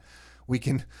whole bit, we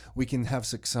can have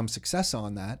some success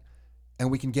on that and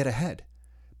we can get ahead.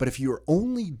 But if you're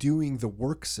only doing the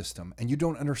work system and you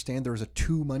don't understand there's a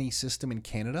two money system in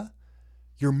Canada,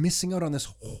 you're missing out on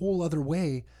this whole other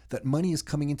way that money is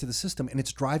coming into the system, and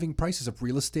it's driving prices of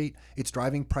real estate. It's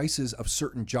driving prices of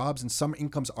certain jobs, and some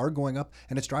incomes are going up,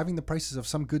 and it's driving the prices of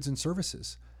some goods and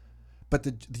services. But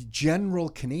the general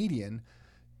Canadian,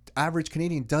 average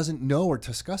Canadian, doesn't know or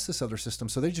discuss this other system,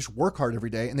 so they just work hard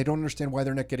every day, and they don't understand why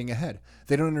they're not getting ahead.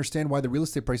 They don't understand why the real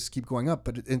estate prices keep going up,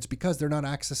 but it's because they're not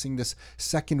accessing this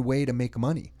second way to make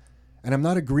money. And I'm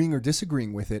not agreeing or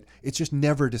disagreeing with it. It's just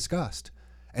never discussed.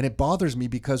 And it bothers me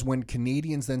because when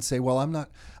Canadians then say, well,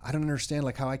 I don't understand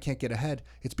like how I can't get ahead,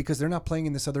 it's because they're not playing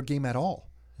in this other game at all.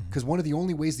 Because one of the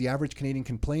only ways the average Canadian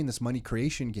can play in this money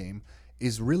creation game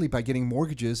is really by getting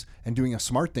mortgages and doing a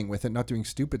smart thing with it, not doing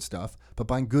stupid stuff, but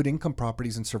buying good income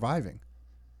properties and surviving.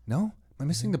 No? Am I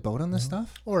missing the boat on this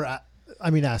stuff? Or,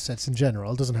 assets in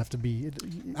general. It doesn't have to be...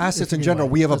 Assets in general.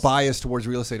 We have a bias towards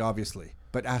real estate, obviously.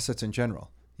 But assets in general.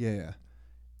 Yeah.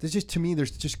 There's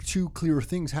just two clear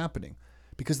things happening.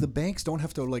 Because the banks don't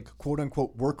have to, like, quote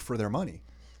unquote, work for their money.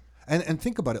 And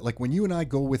think about it. Like when you and I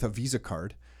go with a Visa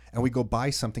card and we go buy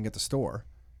something at the store,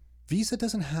 Visa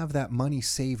doesn't have that money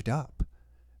saved up.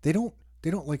 They don't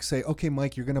like say, okay,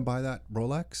 Mike, you're going to buy that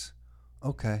Rolex.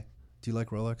 Okay. Do you like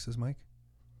Rolexes, Mike?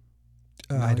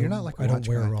 No, you're not like a watch guy. I don't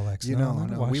wear Rolex. You know,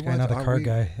 no. Watch guy, not a car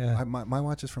guy. Yeah. My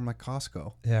watch is from like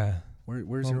Costco. Yeah.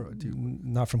 Where's your...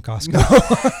 Not from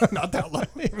Costco. Not that low.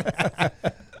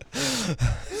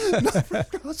 Not from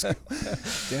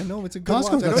Costco. Damn, no, it's a good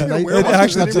Costco's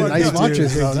watch. got some nice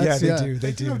watches.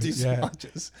 They do. Decent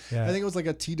watches. Yeah. I think it was like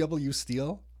a TW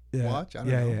Steel watch. I don't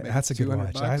know. Yeah, that's a good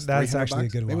watch. That's actually a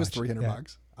good watch. Maybe it was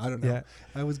 $300. I don't know.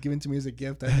 I was given to me as a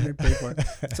gift. I didn't pay for it.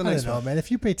 It's a nice one, man.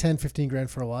 If you pay 10-15 grand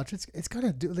for a watch, it's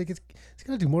gotta do it's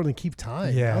gotta do more than keep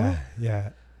time. Yeah.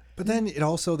 But then it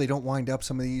also, they don't wind up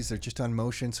some of these. They're just on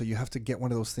motion. So you have to get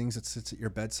one of those things that sits at your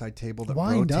bedside table that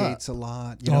rotates a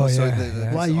lot. You know,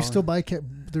 Why you still buy?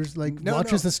 There's like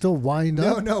watches that still wind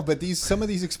up. No, but some of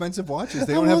these expensive watches,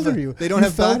 they How don't old have are you? They don't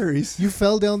have batteries. You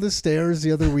fell down the stairs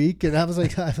the other week, and I was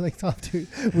like, oh, dude,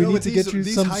 we need to get you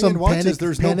some watches,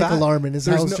 panic alarm in his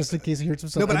house just in case he hears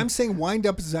something. No, but I'm saying wind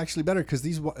up is actually better because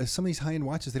some of these high end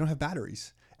watches, they don't have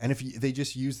batteries. And they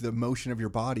just use the motion of your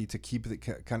body to keep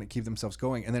themselves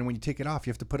going. And then when you take it off,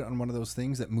 you have to put it on one of those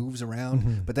things that moves around.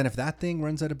 Mm-hmm. But then if that thing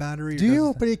runs out of battery,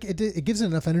 but it gives it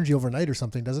enough energy overnight or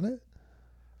something, doesn't it?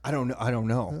 I don't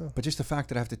know. Yeah. But just the fact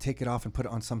that I have to take it off and put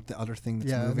it on some other thing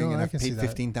that's moving, and I've paid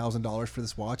 $15,000 for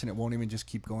this watch, and it won't even just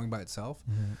keep going by itself.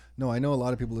 Mm-hmm. No, I know a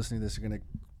lot of people listening to this are going to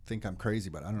think I'm crazy,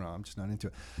 but I don't know. I'm just not into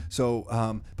it.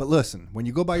 So, but listen, when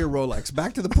you go buy your Rolex,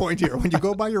 back to the point here, when you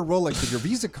go buy your Rolex with your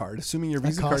Visa card, assuming your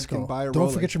Visa card can buy a Rolex.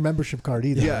 Don't forget your membership card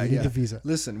either. Yeah, you need the Visa.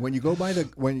 Listen, when you go buy the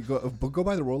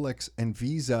Rolex and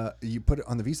Visa, you put it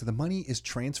on the Visa, the money is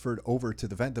transferred over to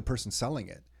the person selling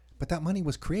it. But that money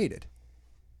was created.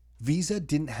 Visa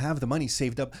didn't have the money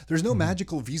saved up. There's no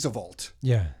magical Visa vault.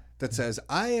 Yeah. That says,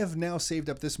 I have now saved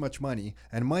up this much money.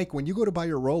 And Mike, when you go to buy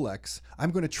your Rolex, I'm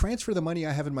going to transfer the money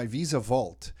I have in my Visa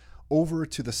vault over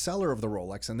to the seller of the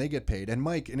Rolex, and they get paid. And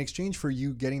Mike, in exchange for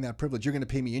you getting that privilege, you're going to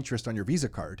pay me interest on your Visa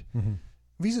card. Mm-hmm.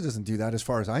 Visa doesn't do that as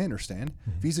far as I understand.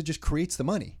 Mm-hmm. Visa just creates the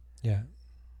money. Yeah.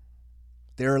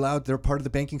 They're part of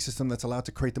the banking system that's allowed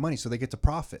to create the money, so they get to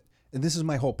profit. And this is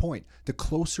my whole point. The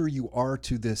closer you are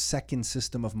to the second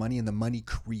system of money and the money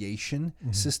creation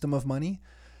system of money,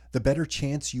 the better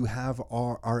chance you have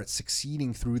are at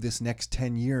succeeding through this next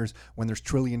 10 years when there's $1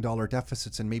 trillion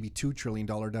deficits and maybe $2 trillion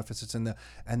deficits, and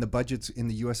the budgets in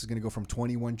the US is going to go from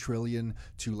 21 trillion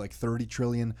to like 30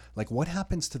 trillion. Like, what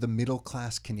happens to the middle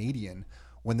class Canadian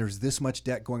when there's this much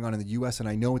debt going on in the US? And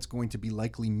I know it's going to be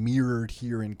likely mirrored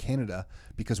here in Canada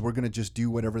because we're going to just do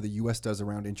whatever the US does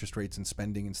around interest rates and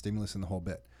spending and stimulus and the whole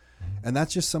bit. And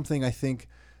that's just something I think,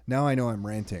 now I know I'm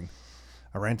ranting.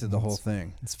 I rented the whole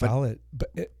thing. It's valid. But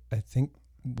I think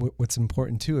what's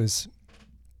important too is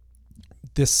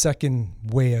this second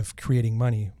way of creating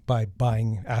money by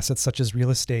buying assets such as real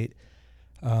estate.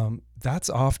 That's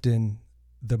often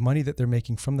the money that they're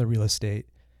making from the real estate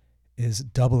is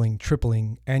doubling,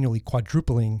 tripling, annually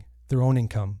quadrupling their own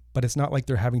income. But it's not like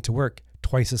they're having to work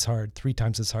twice as hard, 3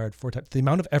 times as hard, 4 times. The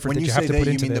amount of effort that you have to put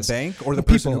into this. You mean the bank or the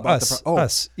person who bought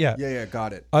us, yeah. Yeah,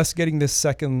 got it. Us getting this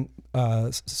second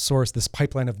source, this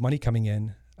pipeline of money coming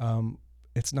in,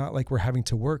 it's not like we're having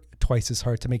to work twice as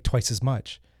hard to make twice as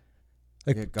much.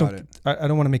 Like, yeah, got it. I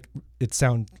don't want to make it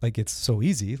sound like it's so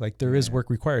easy. Like there is work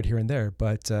required here and there,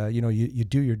 but you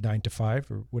do your 9 to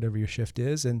 5 or whatever your shift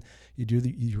is, and you do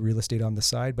your real estate on the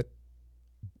side. But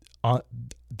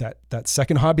that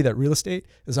second hobby, that real estate,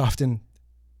 is often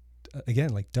again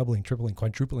like doubling, tripling,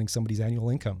 quadrupling somebody's annual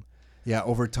income. Yeah,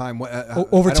 over time.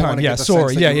 Over time, yeah.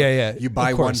 Sorry, yeah. You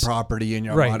buy one property and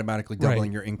you're automatically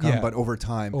doubling your income, but over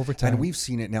time. And we've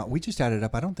seen it now. We just added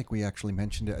up. I don't think we actually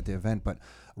mentioned it at the event, but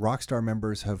Rockstar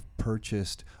members have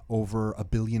purchased over $1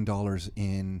 billion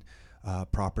in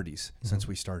properties since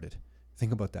we started.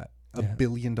 Think about that. $1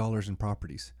 billion in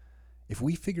properties. If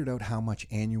we figured out how much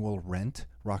annual rent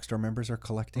Rockstar members are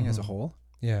collecting as a whole,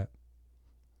 I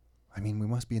mean, we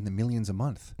must be in the millions a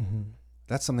month.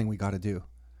 That's something we got to do.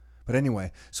 But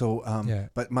anyway, so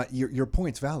but your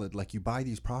point's valid. Like, you buy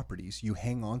these properties, you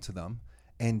hang on to them,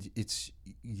 and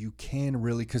you can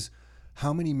really, because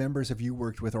how many members have you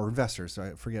worked with, or investors?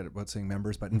 I forget about saying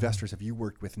members, but investors have you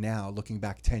worked with now, looking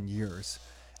back 10 years,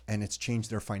 and it's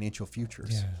changed their financial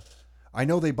futures. Yeah. I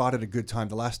know they bought at a good time.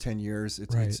 The last 10 years,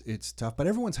 it's tough, but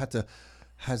everyone's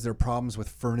has their problems with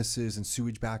furnaces and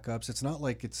sewage backups. It's not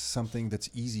like it's something that's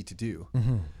easy to do.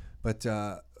 But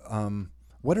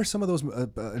what are some of those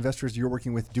investors you're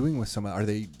working with doing with some? Are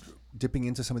they dipping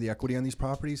into some of the equity on these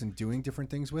properties and doing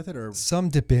different things with it, or some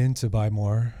dip in to buy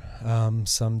more?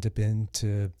 Some dip in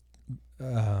to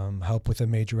help with a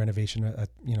major renovation.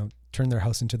 Turn their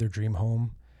house into their dream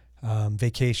home.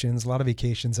 Vacations, a lot of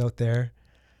vacations out there.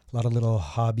 A lot of little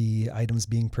hobby items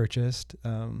being purchased.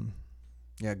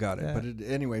 Yeah, got it. But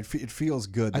anyway, it feels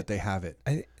good that they have it.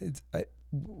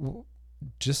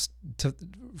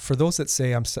 For those that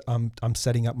say I'm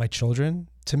setting up my children,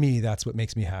 to me that's what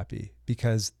makes me happy,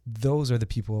 because those are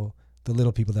the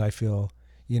little people that I feel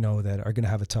that are going to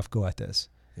have a tough go at this.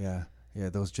 Yeah,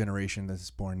 those generation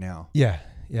that's born now. Yeah.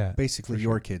 Basically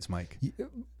your kids, Mike.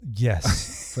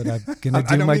 Yes, but I'm gonna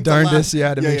do my darndest,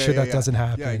 to make sure that doesn't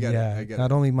happen. I get it.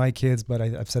 Not only my kids, but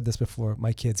I've said this before,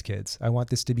 my kids' kids. I want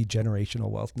this to be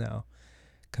generational wealth now,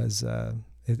 because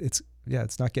it's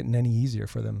not getting any easier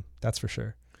for them. That's for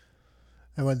sure.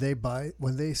 And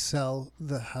when they sell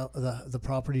the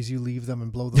properties, you leave them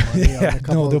and blow the money on a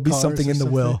couple there'll be something in the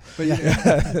will. But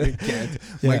they can't.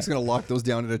 Mike's going to lock those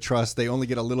down in a trust. They only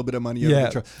get a little bit of money out of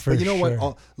the trust. But you know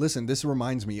what? Listen, this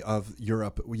reminds me of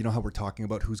Europe. You know how we're talking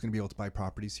about who's going to be able to buy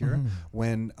properties here?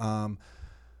 When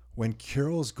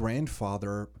Carol's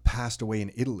grandfather passed away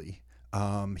in Italy,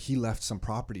 he left some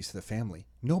properties to the family.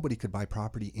 Nobody could buy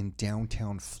property in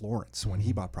downtown Florence when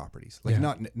he bought properties.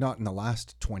 Not in the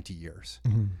last 20 years.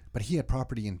 But he had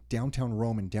property in downtown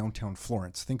Rome and downtown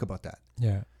Florence. Think about that.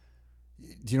 Yeah.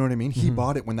 Do you know what I mean? He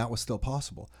bought it when that was still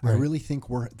possible. Right. I really think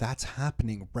that's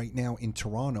happening right now in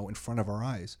Toronto in front of our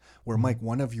eyes, where Mike,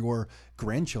 one of your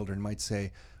grandchildren might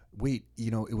say, wait,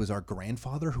 it was our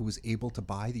grandfather who was able to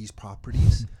buy these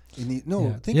properties. Think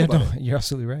about it. You're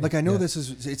absolutely right. Like, I know it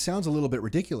sounds a little bit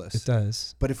ridiculous. It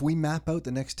does. But if we map out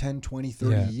the next 10, 20,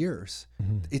 30 years,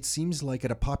 it seems like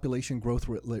at a population growth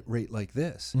rate like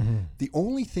this, the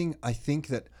only thing I think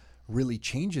that really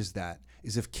changes that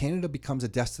is if Canada becomes a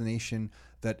destination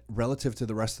that relative to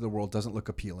the rest of the world doesn't look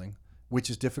appealing,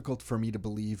 which is difficult for me to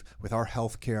believe with our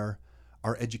healthcare,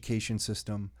 our education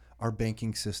system, our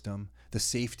banking system, the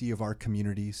safety of our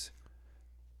communities,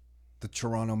 the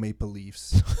Toronto Maple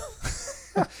Leafs.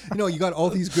 You got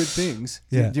all these good things.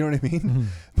 Do you know what I mean?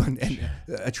 But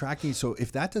attracting. So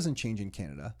if that doesn't change in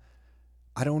Canada,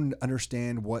 I don't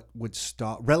understand what would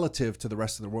stop relative to the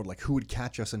rest of the world. Like, who would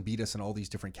catch us and beat us in all these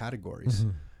different categories?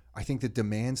 I think the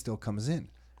demand still comes in.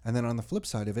 And then on the flip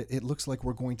side of it, it looks like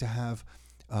we're going to have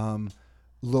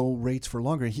low rates for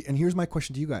longer. And here's my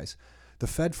question to you guys. The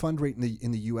Fed fund rate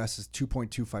in the U.S. is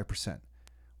 2.25%.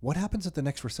 What happens at the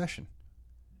next recession?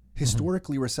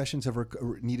 Historically, recessions have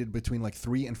needed between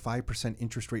 3 and 5%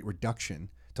 interest rate reduction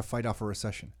to fight off a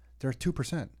recession. They're at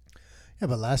 2%. Yeah,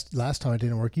 but last time it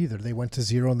didn't work either. They went to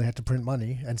zero and they had to print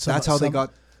money, and so that's how they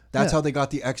got. That's how they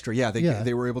got the extra. Yeah,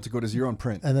 they were able to go to zero and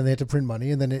print. And then they had to print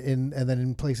money, and then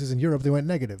in places in Europe they went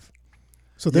negative.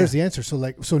 So there's the answer.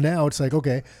 So now it's like,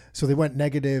 okay, so they went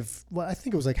negative. Well, I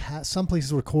think it was like some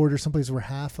places were quarter, some places were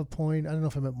half a point. I don't know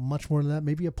if I meant much more than that,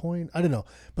 maybe a point. I don't know,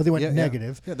 but they went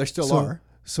negative. Yeah, there still are.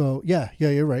 So yeah,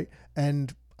 you're right.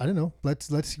 And I don't know. Let's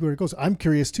see where it goes. I'm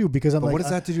curious too, because I'm but like, what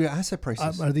does that have to do with asset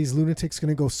prices? Are these lunatics going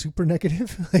to go super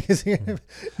negative? Like,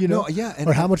 and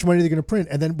or how much money are they going to print?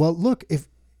 And then, well,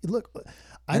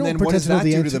 I don't pretend to know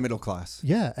the answer to the middle class.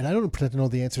 Yeah, and I don't pretend to know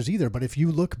the answers either. But if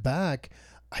you look back,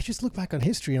 I just look back on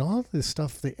history and all of this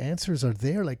stuff. The answers are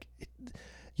there. Like,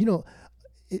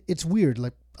 it's weird.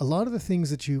 Like a lot of the things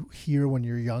that you hear when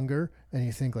you're younger, and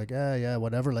you think like,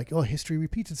 whatever. Like, oh, history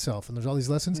repeats itself, and there's all these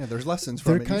lessons. Yeah, there's lessons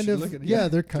from it. They're kind of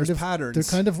patterns. They're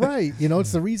kind of right.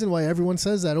 It's the reason why everyone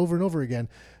says that over and over again.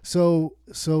 So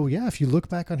yeah, if you look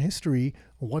back on history,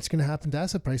 what's going to happen to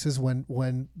asset prices when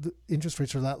the interest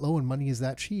rates are that low and money is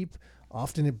that cheap?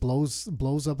 Often it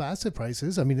blows up asset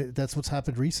prices. I mean, that's what's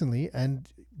happened recently, and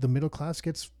the middle class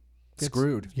gets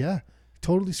screwed. Yeah,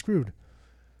 totally screwed.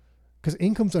 Because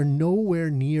incomes are nowhere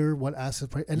near what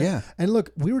asset price. And look,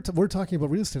 we're talking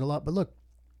about real estate a lot, but look,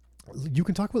 you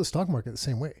can talk about the stock market the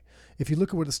same way. If you look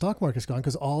at where the stock market's gone,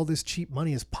 because all this cheap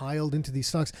money is piled into these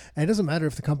stocks, and it doesn't matter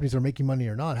if the companies are making money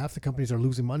or not. Half the companies are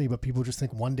losing money, but people just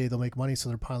think one day they'll make money, so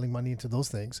they're piling money into those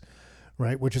things,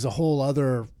 right? Which is a whole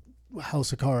other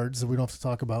house of cards that we don't have to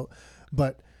talk about.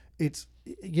 But it's,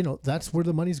 that's where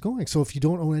the money's going. So if you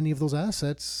don't own any of those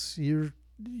assets, you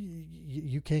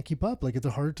can't keep up. Like,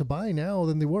 they're harder to buy now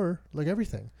than they were, like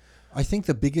everything. I think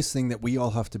the biggest thing that we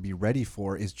all have to be ready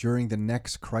for is during the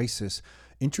next crisis,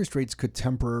 interest rates could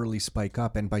temporarily spike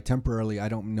up. And by temporarily, I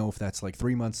don't know if that's like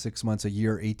 3 months, 6 months, a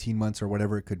year, 18 months, or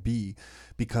whatever it could be,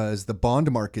 because the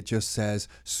bond market just says,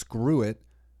 screw it.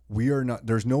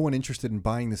 There's no one interested in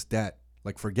buying this debt.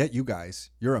 Like, forget you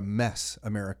guys. You're a mess,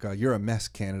 America. You're a mess,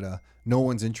 Canada. No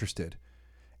one's interested.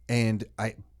 And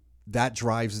that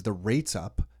drives the rates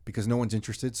up because no one's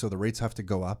interested, so the rates have to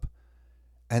go up.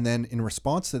 And then in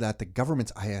response to that, the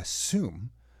governments, I assume,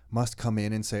 must come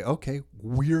in and say, okay,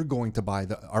 we're going to buy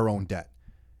our own debt.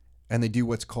 And they do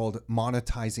what's called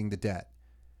monetizing the debt.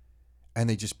 And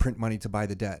they just print money to buy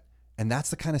the debt. And that's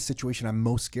the kind of situation I'm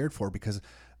most scared for, because,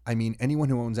 I mean, anyone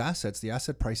who owns assets, the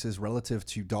asset prices relative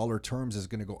to dollar terms is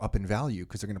going to go up in value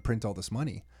because they're going to print all this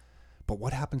money. But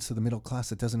what happens to the middle class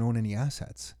that doesn't own any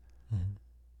assets? Mm-hmm.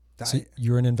 So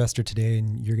you're an investor today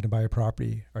and you're going to buy a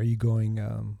property. Are you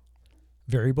going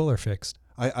variable or fixed?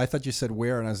 I thought you said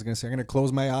where, and I was going to say, I'm going to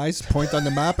close my eyes, point on the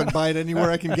map, and buy it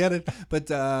anywhere I can get it. But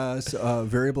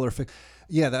variable or fixed?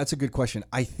 Yeah, that's a good question.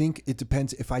 I think it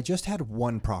depends. If I just had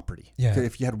one property,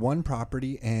 if you had one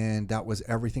property and that was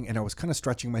everything, and I was kind of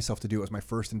stretching myself to do it, was my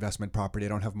first investment property, I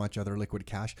don't have much other liquid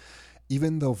cash.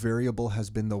 Even though variable has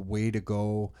been the way to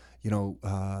go,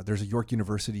 there's a York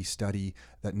University study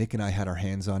that Nick and I had our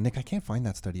hands on. Nick, I can't find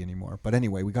that study anymore. But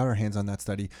anyway, we got our hands on that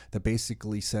study that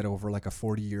basically said over like a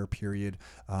 40-year period,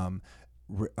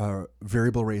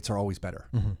 variable rates are always better.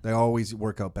 Mm-hmm. They always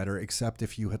work out better, except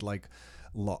if you had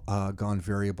gone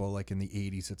variable like in the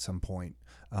 80s at some point.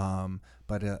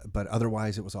 But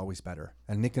otherwise it was always better.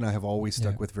 And Nick and I have always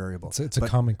stuck with variable. It's a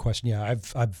common question. Yeah,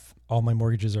 I've all my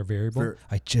mortgages are variable.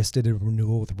 I just did a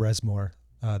renewal with Resmore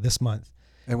this month.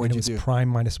 And what did you do? It was prime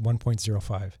minus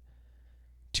 1.05.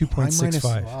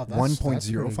 2.65. Wow,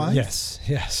 1.05?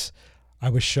 Yes. I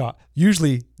was shocked.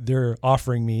 Usually they're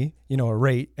offering me, a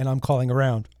rate, and I'm calling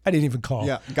around. I didn't even call.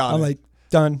 Yeah, got it. I'm like,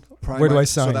 done. Where do I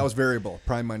sign? So that was variable.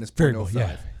 Prime minus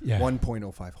 0.05. Yeah.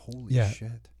 1.05. Holy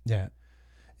shit. Yeah.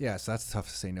 Yeah, so that's tough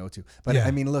to say no to. But I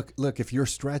mean, look, if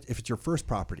it's your first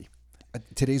property,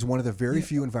 today's one of the very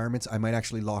few environments I might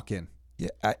actually lock in.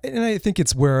 Yeah, and I think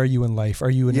it's, where are you in life? Are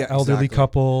you an elderly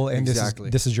couple, and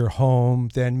this is your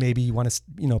home? Then maybe you want to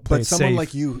play it safe. But someone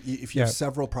like you, if you have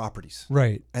several properties,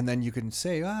 right, and then you can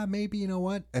say, maybe you know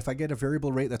what? If I get a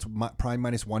variable rate that's prime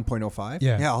minus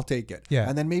 1.05, I'll take it. Yeah,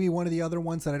 and then maybe one of the other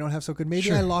ones that I don't have so good,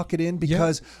 maybe I lock it in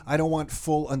because I don't want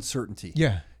full uncertainty.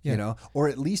 Yeah. Or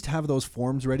at least have those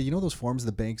forms ready. Those forms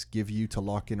the banks give you to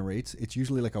lock in rates? It's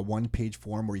usually like a 1-page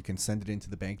form where you can send it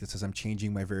into the bank that says, I'm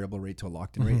changing my variable rate to a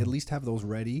locked in rate. At least have those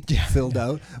ready, filled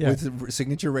out with a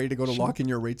signature ready to go to lock in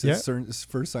your rates as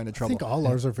first sign of trouble. I think all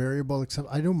ours are variable, except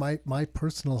I know my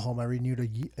personal home, I renewed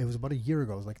it was about a year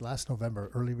ago. It was like last November,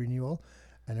 early renewal,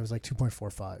 and it was like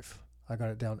 2.45. I got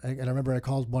it down. And I remember I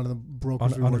called one of the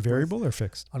brokers. On a variable or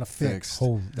fixed? On a fixed.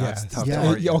 Oh, that's tough to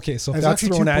argue. Okay, so if that's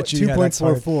thrown at you,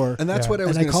 2.44. And that's what I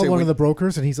was going to say. And I called one of the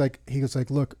brokers, and he goes like,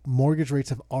 look, mortgage rates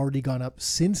have already gone up.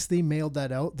 Since they mailed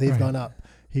that out, they've gone up.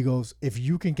 He goes, if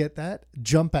you can get that,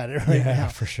 jump at it right now.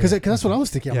 For sure. Because that's what I was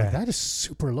thinking. I'm like, that is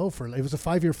super low it was a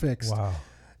 5-year fix. Wow.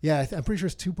 Yeah, I'm pretty sure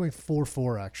it's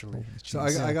 2.44 actually. So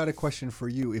I got a question for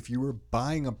you. If you were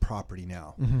buying a property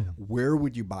now, where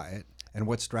would you buy it, and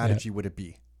what strategy would it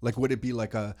be? Like, would it be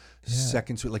like a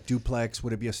second suite, like duplex?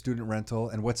 Would it be a student rental?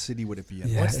 And what city would it be in?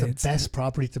 Yeah, what's the best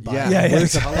property to buy?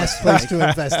 Where's the best place to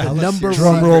invest? The number one.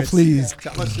 Drum roll, please.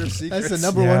 Tell us your secrets. That's the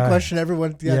number one question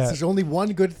everyone gets. There's only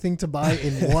one good thing to buy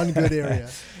in one good area.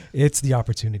 It's the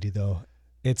opportunity, though.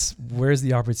 It's where's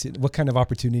the opportunity? What kind of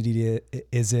opportunity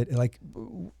is it? Like,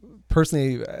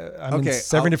 personally, I'm in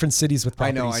 7 different cities with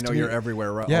properties. I know you're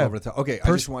everywhere, all over the top. Okay, I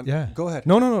just want. Go ahead.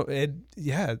 No.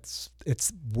 It's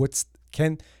what's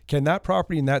can that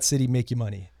property in that city make you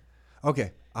money?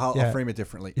 Okay, I'll frame it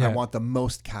differently. I want the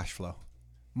most cash flow.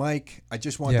 Mike, I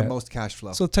just want the most cash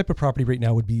flow. So the type of property right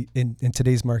now would be in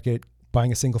today's market,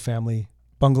 buying a single family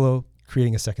bungalow,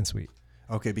 creating a second suite.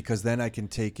 Okay, because then I can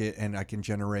take it and I can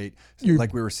generate,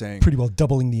 like we were saying, pretty well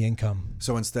doubling the income.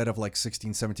 So instead of like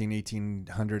 16, 17,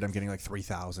 1800, I'm getting like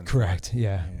 3,000. Correct.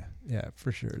 Yeah,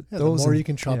 for sure. Yeah, the more you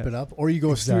can chop it up, or you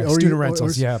go student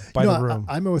rentals. Buy the room.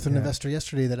 I met with an investor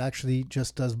yesterday that actually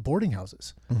just does boarding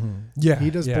houses. Yeah, he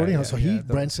does boarding houses. So he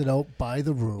rents it out by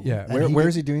the room. Yeah, where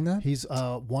is he doing that? He's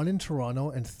 1 in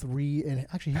Toronto and 3 in.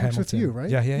 Actually, he Hamilton. Works with you, right?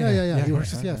 Yeah. He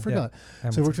works with. I forgot.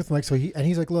 So he works with Mike. So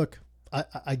he's like, look.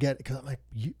 I get it because I'm like,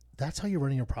 that's how you're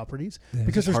running your properties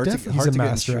because there's definitely he's a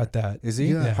master at that. Is he?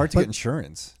 Yeah. Hard to get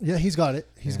insurance. Yeah, he's got it.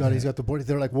 He's got the board.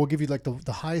 They're like, we'll give you like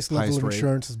the highest level of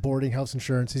insurance is boarding house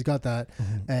insurance. He's got that,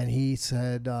 and he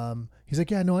said, he's like,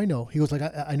 yeah, no, I know. He goes like,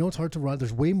 I know it's hard to run.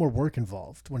 There's way more work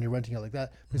involved when you're renting it like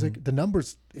that. He's like, the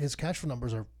numbers, his cash flow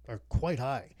numbers are quite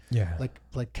high. Yeah,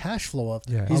 like cash flow of.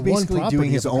 Yeah, he's basically doing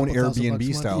his own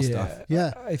Airbnb style stuff.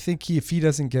 Yeah, I think if he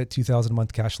doesn't get 2,000 a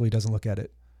month cash flow, he doesn't look at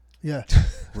it. Yeah.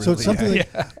 Really? So it's something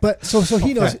like, but so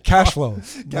he knows cash flow,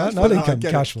 not income,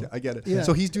 cash flow. I get it. Yeah.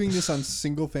 So he's doing this on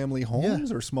single family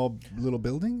homes or small little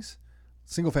buildings?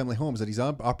 Single family homes that he's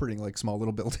operating like small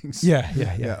little buildings.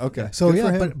 Yeah. Okay. So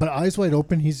but eyes wide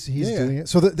open, he's doing it.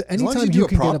 So anytime you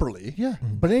can properly.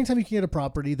 But anytime you can get a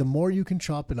property, the more you can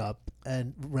chop it up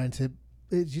and rent it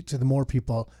to the more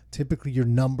people, typically your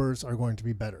numbers are going to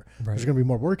be better. Right. There's going to be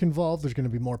more work involved. There's going to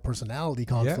be more personality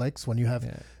conflicts when you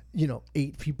have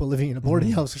 8 people living in a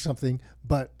boarding house or something,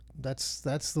 but that's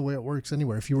the way it works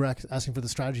anywhere. If you were asking for the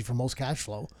strategy for most cash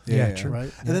flow, true.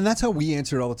 Right? And then that's how we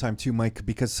answer it all the time too, Mike,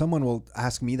 because someone will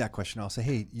ask me that question. I'll say,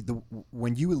 hey,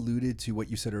 when you alluded to what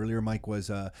you said earlier, Mike, was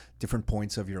different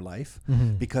points of your life,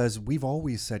 because we've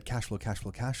always said cash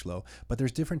flow, but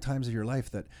there's different times of your life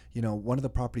that, one of the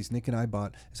properties Nick and I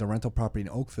bought is a rental property in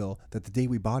Oakville that the day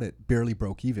we bought it barely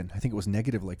broke even. I think it was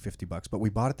negative like $50, but we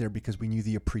bought it there because we knew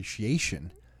the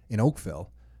appreciation in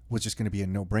Oakville was just going to be a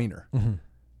no-brainer.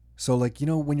 So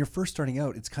when you're first starting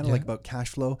out, it's kind of like about cash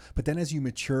flow, but then as you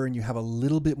mature and you have a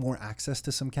little bit more access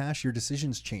to some cash, your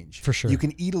decisions change. For sure. You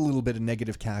can eat a little bit of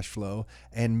negative cash flow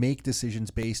and make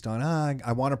decisions based on,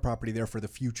 I want a property there for the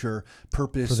future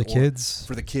purpose.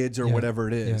 For the kids or whatever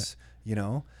it is,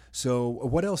 So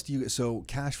what else so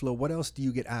cash flow, what else do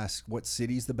you get asked? What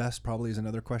city's the best probably is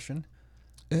another question.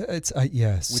 It's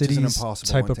cities, is an impossible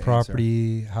type of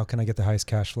property. Answer. How can I get the highest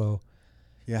cash flow?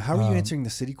 Yeah, how are you answering the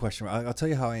city question? I'll tell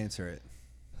you how I answer it.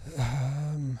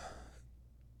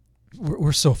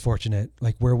 We're so fortunate,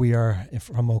 like where we are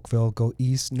from Oakville, go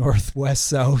east, north, west,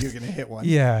 south. You're gonna hit one.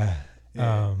 Yeah.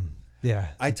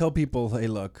 I tell people, hey,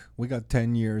 look, we got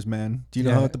 10 years, man. Do you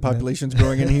know how the population's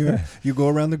growing in here? You go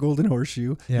around the Golden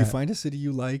Horseshoe, you find a city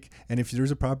you like, and if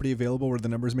there's a property available where the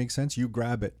numbers make sense, you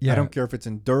grab it. I don't care if it's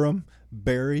in Durham,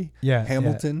 Barrie,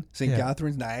 Hamilton, St.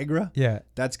 Catharines, Niagara. Yeah.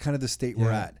 That's kind of the state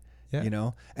we're at.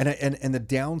 Yeah. And the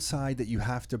downside that you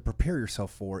have to prepare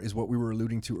yourself for is what we were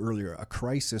alluding to earlier, a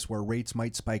crisis where rates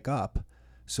might spike up.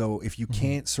 So if you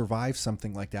can't survive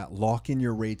something like that, lock in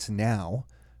your rates now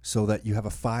so that you have a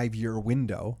 5-year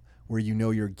window where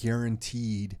you're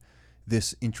guaranteed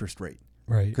this interest rate.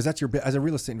 Right. Because that's as a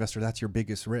real estate investor, that's your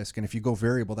biggest risk. And if you go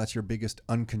variable, that's your biggest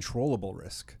uncontrollable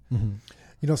risk.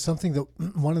 Something that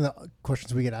one of the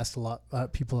questions we get asked a lot,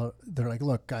 people they're like,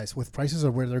 look, guys, with prices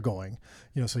of where they're going,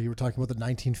 so you were talking about the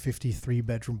 1950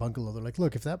 3-bedroom bungalow. They're like,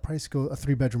 look, if that price go a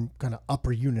 3-bedroom kind of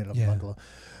upper unit of bungalow,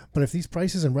 but if these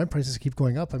prices and rent prices keep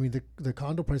going up, I mean, the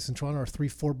condo prices in Toronto are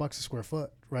 $3-4 a square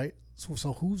foot, right?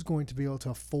 So who's going to be able to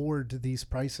afford these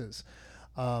prices?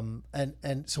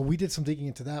 And so we did some digging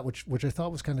into that, which I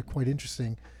thought was kind of quite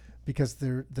interesting, because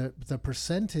the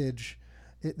percentage.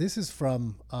 This is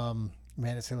from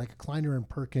it's like a Kleiner and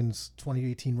Perkins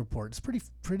 2018 report. It's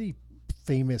pretty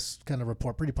famous kind of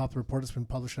report, pretty popular report. It's been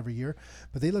published every year.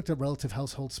 But they looked at relative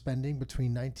household spending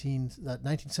between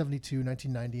 1972,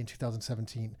 1990, and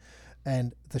 2017.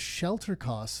 And the shelter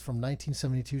costs from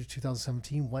 1972 to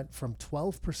 2017 went from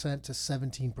 12% to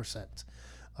 17%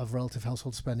 of relative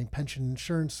household spending. Pension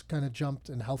insurance kind of jumped,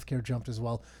 and healthcare jumped as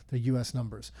well. The U.S.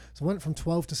 numbers. So it went from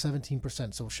 12 to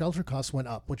 17%. So shelter costs went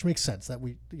up, which makes sense. That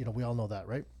we all know that,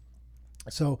 right?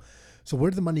 So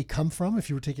where did the money come from if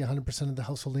you were taking 100% of the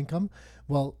household income?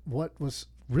 Well, what was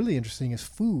really interesting is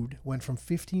food went from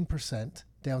 15%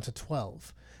 down to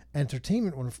 12%.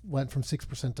 Entertainment went from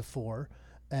 6% to 4%.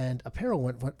 And apparel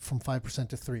went from 5%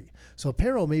 to 3%. So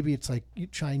apparel, maybe it's like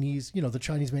Chinese, the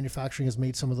Chinese manufacturing has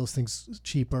made some of those things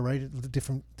cheaper, right? The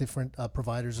different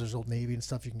providers. There's Old Navy and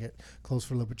stuff. You can get clothes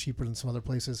for a little bit cheaper than some other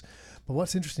places. But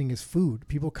what's interesting is food.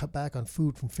 People cut back on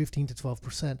food from 15 to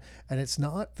 12%. And it's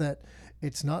not that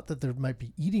they might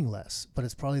be eating less, but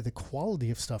it's probably the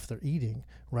quality of stuff they're eating,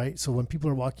 right? So when people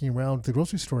are walking around the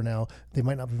grocery store now, they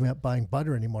might not be buying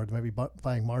butter anymore. They might be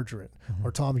buying margarine. Mm-hmm.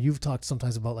 Or Tom, you've talked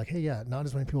sometimes about like, hey, yeah, not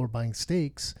as many people are buying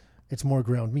steaks. It's more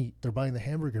ground meat. They're buying the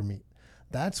hamburger meat.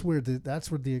 That's where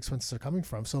the expenses are coming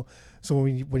from. So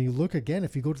when you look again,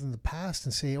 if you go to the past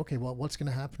and say, okay, well, what's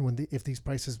going to happen if these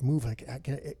prices move? Like,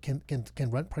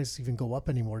 can rent prices even go up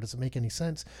anymore? Does it make any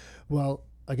sense? Well,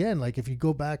 again, like if you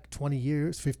go back 20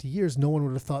 years, 50 years, no one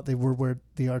would have thought they were where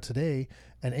they are today,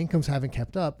 and incomes haven't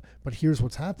kept up. But here's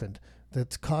what's happened. The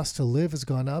cost to live has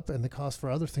gone up, and the cost for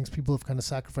other things, people have kind of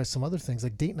sacrificed some other things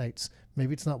like date nights.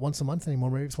 Maybe it's not once a month anymore.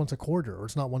 Maybe it's once a quarter, or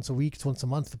it's not once a week. It's once a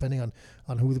month, depending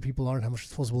on who the people are and how much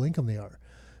disposable income they are.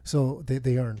 So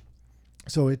they earn.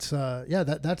 So it's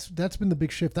that's been the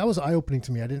big shift. That was eye-opening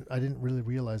to me. I didn't really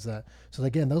realize that. So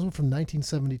again, those were from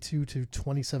 1972 to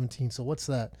 2017. So what's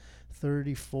that?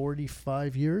 30,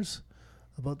 45 years?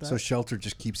 About that. So shelter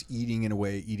just keeps eating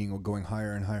going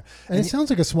higher and higher. And it sounds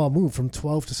like a small move from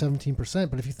 12 to 17%,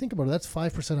 but if you think about it, that's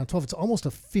 5% on 12. It's almost a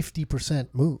 50%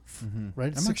 move,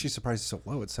 right? I'm actually surprised it's so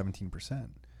low at 17%.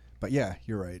 But yeah,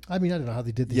 you're right. I mean, I don't know how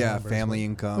they did these numbers. Family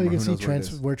income. Well, you can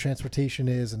see where transportation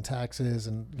is and taxes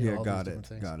and all got those it. different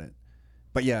things. Got it.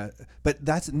 But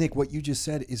that's, Nick, what you just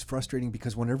said is frustrating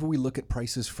because whenever we look at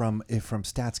prices from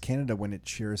Stats Canada, when it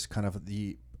shares kind of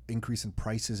the increase in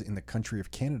prices in the country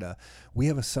of Canada, we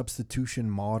have a substitution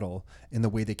model in the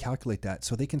way they calculate that.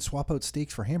 So they can swap out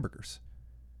steaks for hamburgers.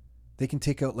 They can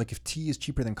take out, like if tea is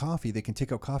cheaper than coffee, they can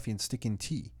take out coffee and stick in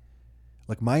tea.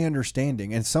 Like my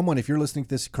understanding, and someone, if you're listening to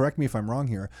this, correct me if I'm wrong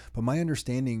here, but my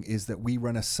understanding is that we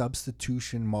run a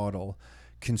substitution model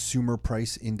consumer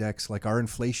price index. Like our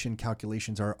inflation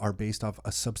calculations are based off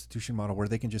a substitution model where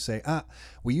they can just say,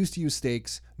 we used to use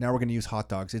steaks, now we're going to use hot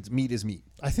dogs. It's meat is meat.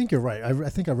 I think you're right. I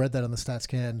think I read that on the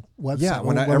StatsCan website. Yeah,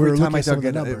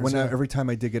 every time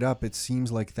I dig it up, it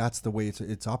seems like that's the way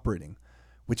it's operating,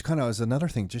 which kind of is another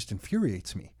thing just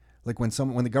infuriates me. Like when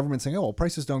the government's saying,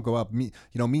 prices don't go up,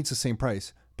 meat's the same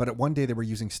price, but at one day they were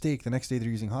using steak, the next day they're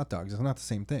using hot dogs. It's not the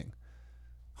same thing.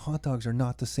 Hot dogs are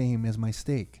not the same as my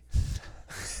steak.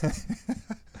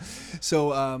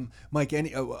 So, Mike,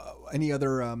 any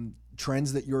other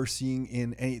trends that you're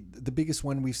seeing the biggest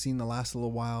one we've seen the last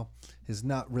little while has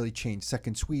not really changed.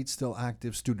 Second suite still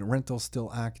active, student rental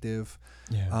still active.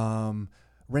 Yeah.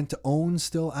 Rent to own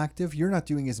still active. You're not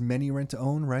doing as many rent to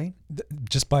own, right?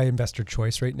 Just by investor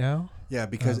choice right now. Yeah,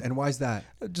 because and why is that?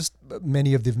 Just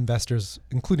many of the investors,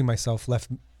 including myself, left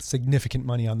significant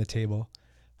money on the table.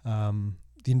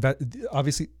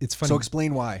 Obviously, it's funny. So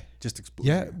explain why. Just explain.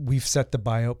 Yeah, we've set the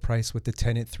buyout price with the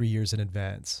tenant 3 years in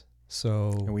advance.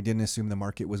 So and we didn't assume the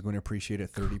market was going to appreciate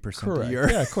at 30% a year.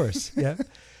 Yeah, of course. Yeah.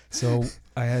 So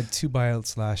I had 2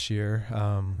 buyouts last year.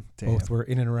 Both were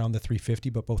in and around the 350,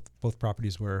 but both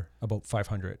properties were about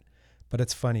 500. But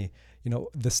it's funny,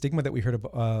 the stigma that we heard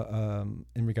about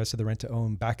in regards to the rent to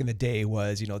own back in the day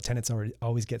was, tenants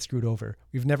always get screwed over.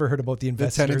 We've never heard about the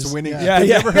investors. The tenants winning. Yeah. You've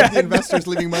never heard the investors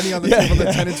leaving money on the table,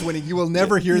 the tenants winning. You will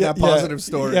never hear that positive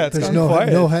story. Yeah, there's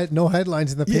no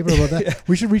headlines in the paper about that. Yeah.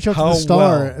 We should reach out to the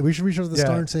Star. We should reach out to the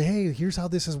Star and say, hey, here's how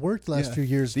this has worked the last few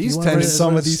years. These tenants,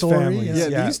 some of these families.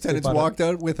 These tenants walked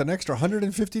out with an extra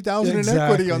 $150,000 in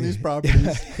equity on these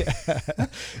properties.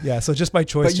 Yeah, so just by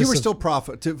choice. But you were still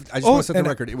profitable. I just want to set the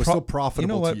record. It was still profitable. You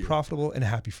know what? To you. Profitable and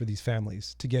happy for these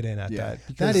families to get in at that.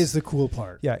 That is the cool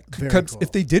part. Yeah, because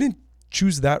if they didn't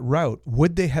choose that route,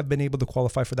 would they have been able to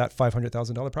qualify for that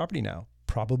 $500,000 property now?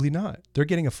 Probably not. They're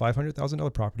getting a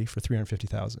 $500,000 property for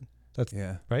 $350,000. That's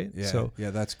right. Yeah. So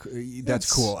that's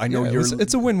cool. I know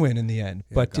it's a win-win in the end.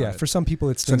 But for some people,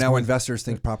 it's so now investors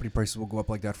think property prices will go up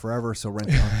like that forever. So rent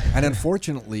own, and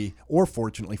unfortunately or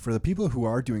fortunately for the people who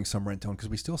are doing some rent own, because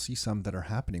we still see some that are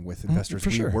happening with investors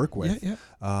we work with.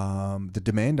 The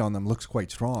demand on them looks quite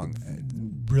strong,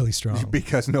 really strong,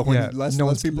 because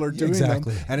less people are doing them,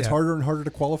 and it's harder and harder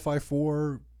to qualify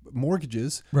for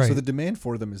mortgages, Right. so the demand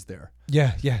for them is there.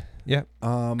 Yeah.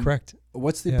 Correct.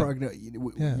 What's the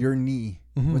your knee?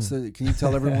 Mhm. Can you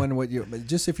tell everyone what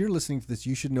just if you're listening to this,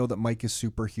 you should know that Mike is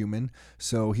superhuman.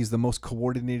 So he's the most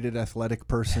coordinated athletic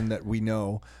person that we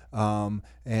know.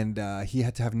 And he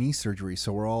had to have knee surgery.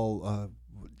 So we're all,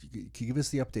 can you give us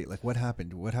the update? Like what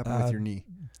happened? What happened with your knee?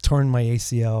 Torn my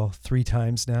ACL 3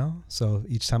 times now. So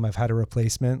each time I've had a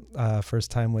replacement.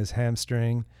 First time was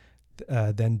hamstring,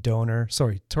 then donor.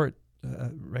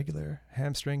 Regular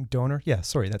hamstring, donor. Yeah,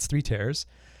 sorry, that's 3 tears.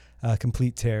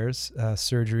 Complete tears,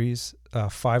 surgeries,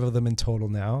 5 of them in total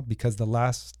now, because the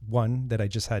last one that I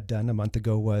just had done a month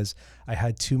ago was I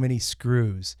had too many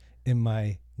screws in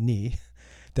my knee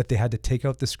that they had to take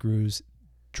out the screws,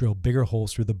 drill bigger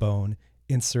holes through the bone,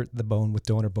 insert the bone with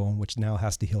donor bone, which now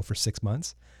has to heal for 6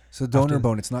 months. So donor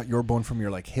bone, it's not your bone from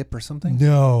your like hip or something?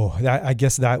 No, I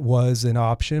guess that was an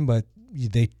option, but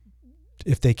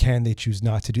if they can, they choose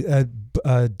not to do.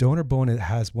 Donor bone, it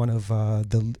has one of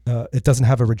it doesn't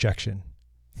have a rejection.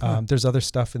 There's other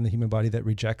stuff in the human body that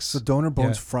rejects. So donor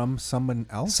bone's from someone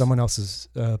else? Someone else's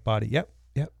body. Yep.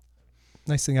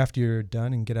 Nice thing, after you're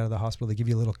done and get out of the hospital, they give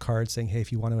you a little card saying, hey,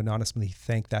 if you want to anonymously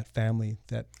thank that family.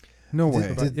 No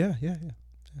way. Yeah.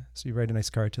 So you write a nice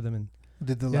card to them. And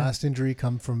did the last injury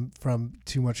come from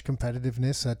too much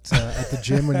competitiveness at the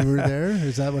gym when you were there?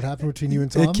 Is that what happened between you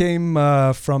and Tom? It came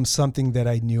from something that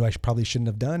I knew I probably shouldn't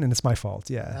have done, and it's my fault.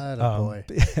 Yeah. Boy.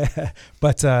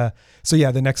 But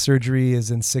the next surgery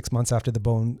is in 6 months after the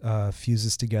bone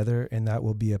fuses together, and that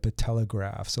will be a patella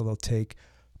graft. So they'll take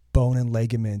bone and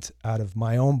ligament out of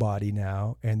my own body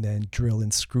now, and then drill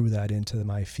and screw that into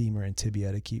my femur and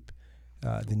tibia to keep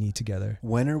the knee together.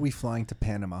 When are we flying to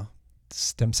Panama?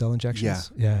 Stem cell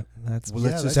injections. Yeah. That's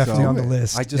Let's definitely go. on the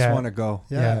list. I just want to go.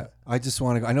 Yeah. I just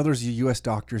want to go. I know there's U.S.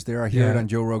 doctors there. I hear it on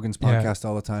Joe Rogan's podcast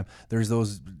all the time. There's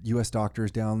those U.S. doctors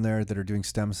down there that are doing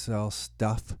stem cell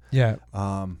stuff. Yeah.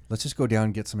 Let's just go down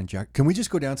and get some inject. Can we just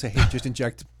go down and say, hey, just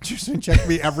inject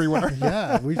me everywhere?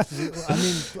 Yeah.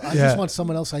 I just want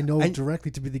someone else I know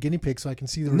directly to be the guinea pig so I can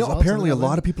see the results. No, apparently a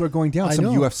lot of people are going down. Some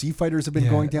UFC fighters have been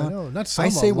going down. I know. Not some, I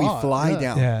say we lot. fly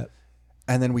down. Yeah.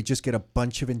 And then we just get a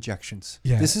bunch of injections.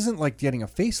 Yeah. This isn't like getting a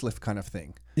facelift kind of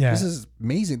thing. Yeah. This is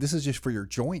amazing. This is just for your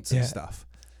joints and stuff.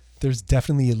 There's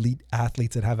definitely elite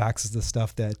athletes that have access to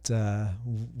stuff that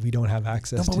we don't have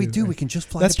access to. No, but we do. Right? We can just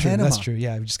fly That's to true. Panama. That's true.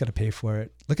 Yeah, we just got to pay for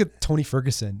it. Look at Tony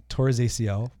Ferguson, tore his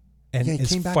ACL, and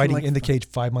is fighting in the cage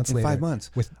 5 months later. 5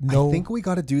 months. I think we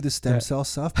got to do the stem cell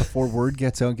stuff before word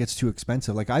gets out and gets too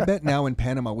expensive. Like I bet now in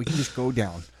Panama we can just go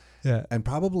down. Yeah. And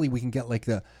probably we can get like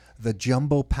the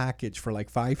jumbo package for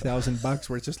like $5,000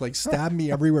 where it's just like stab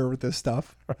me everywhere with this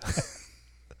stuff.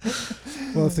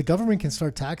 Well, if the government can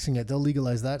start taxing it, they'll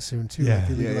legalize that soon too. Yeah. Like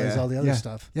they legalize all the other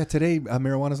stuff. Yeah, today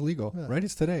marijuana's legal, right?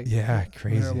 It's today. Yeah,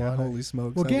 crazy. Yeah, holy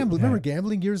smokes. Well, gambling. Remember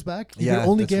gambling years back? You could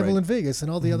only gamble in Vegas,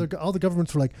 and all the all the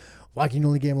governments were like, "Why can you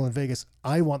only gamble in Vegas?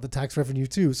 I want the tax revenue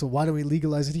too. So why don't we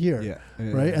legalize it here?"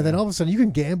 Right? And then all of a sudden, you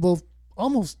can gamble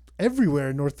almost everywhere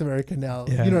in North America now.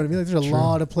 Yeah. You know what I mean? Like, there's a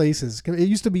lot of places. It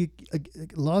used to be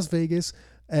Las Vegas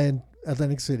and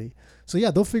Atlantic City. So yeah,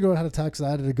 they'll figure out how to tax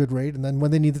that at a good rate, and then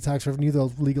when they need the tax revenue,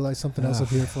 they'll legalize something else up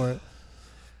here for it.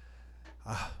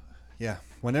 Yeah,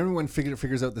 when everyone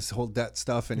figures out this whole debt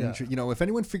stuff, and if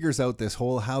anyone figures out this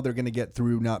whole how they're going to get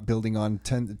through not building on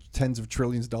tens of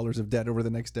trillions of dollars of debt over the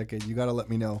next decade, you got to let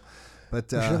me know.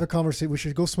 But we should have a conversation. We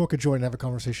should go smoke a joint and have a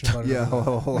conversation about it. Yeah, a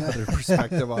whole other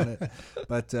perspective on it.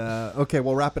 But okay,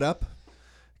 we'll wrap it up.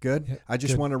 Good. Yeah, I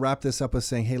just want to wrap this up with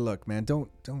saying, hey, look, man, don't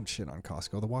shit on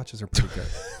Costco. The watches are pretty good.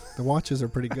 The watches are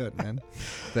pretty good, man.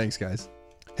 Thanks, guys.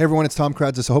 Hey everyone, it's Tom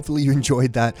Kradza. So hopefully you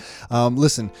enjoyed that.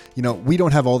 Listen, we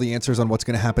don't have all the answers on what's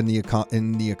going to happen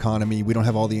in the economy. We don't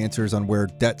have all the answers on where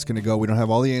debt's going to go. We don't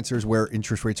have all the answers where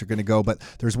interest rates are going to go. But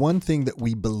there's one thing that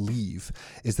we believe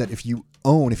is that if you're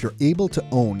able to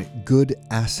own good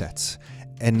assets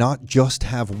and not just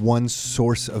have one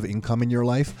source of income in your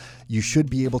life, you should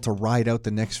be able to ride out the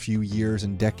next few years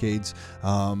and decades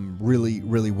really,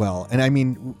 really well. And I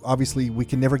mean, obviously, we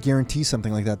can never guarantee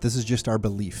something like that. This is just our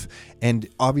belief. And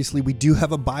obviously, we do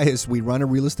have a bias. We run a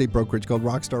real estate brokerage called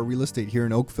Rockstar Real Estate here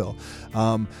in Oakville.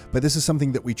 But this is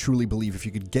something that we truly believe. If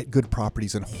you could get good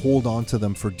properties and hold on to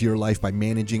them for dear life by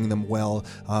managing them well,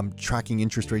 tracking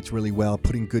interest rates really well,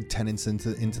 putting good tenants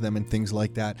into them and things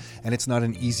like that. And it's not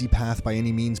an easy path by any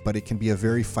any means, but it can be a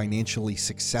very financially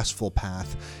successful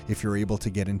path if you're able to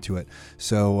get into it.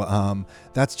 So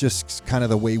that's just kind of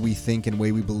the way we think and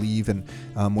way we believe. And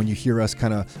when you hear us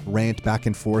kind of rant back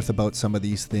and forth about some of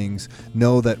these things,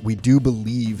 know that we do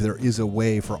believe there is a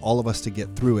way for all of us to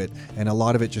get through it. And a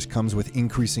lot of it just comes with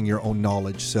increasing your own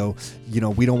knowledge. So,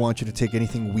 we don't want you to take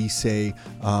anything we say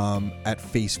at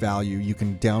face value. You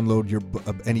can download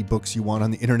any books you want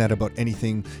on the internet about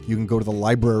anything. You can go to the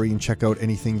library and check out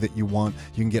anything that you want.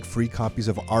 You can get free copies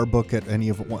of our book at any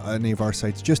of our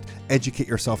sites. Just educate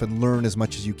yourself and learn as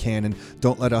much as you can, and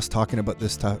don't let us talking about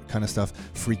this kind of stuff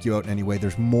freak you out in any way.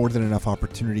 There's more than enough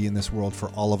opportunity in this world for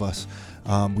all of us.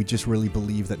 We just really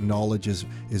believe that knowledge is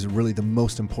really the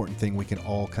most important thing we can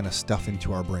all kind of stuff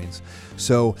into our brains.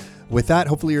 So with that,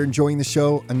 hopefully you're enjoying the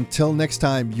show. Until next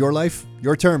time, your life,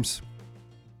 your terms.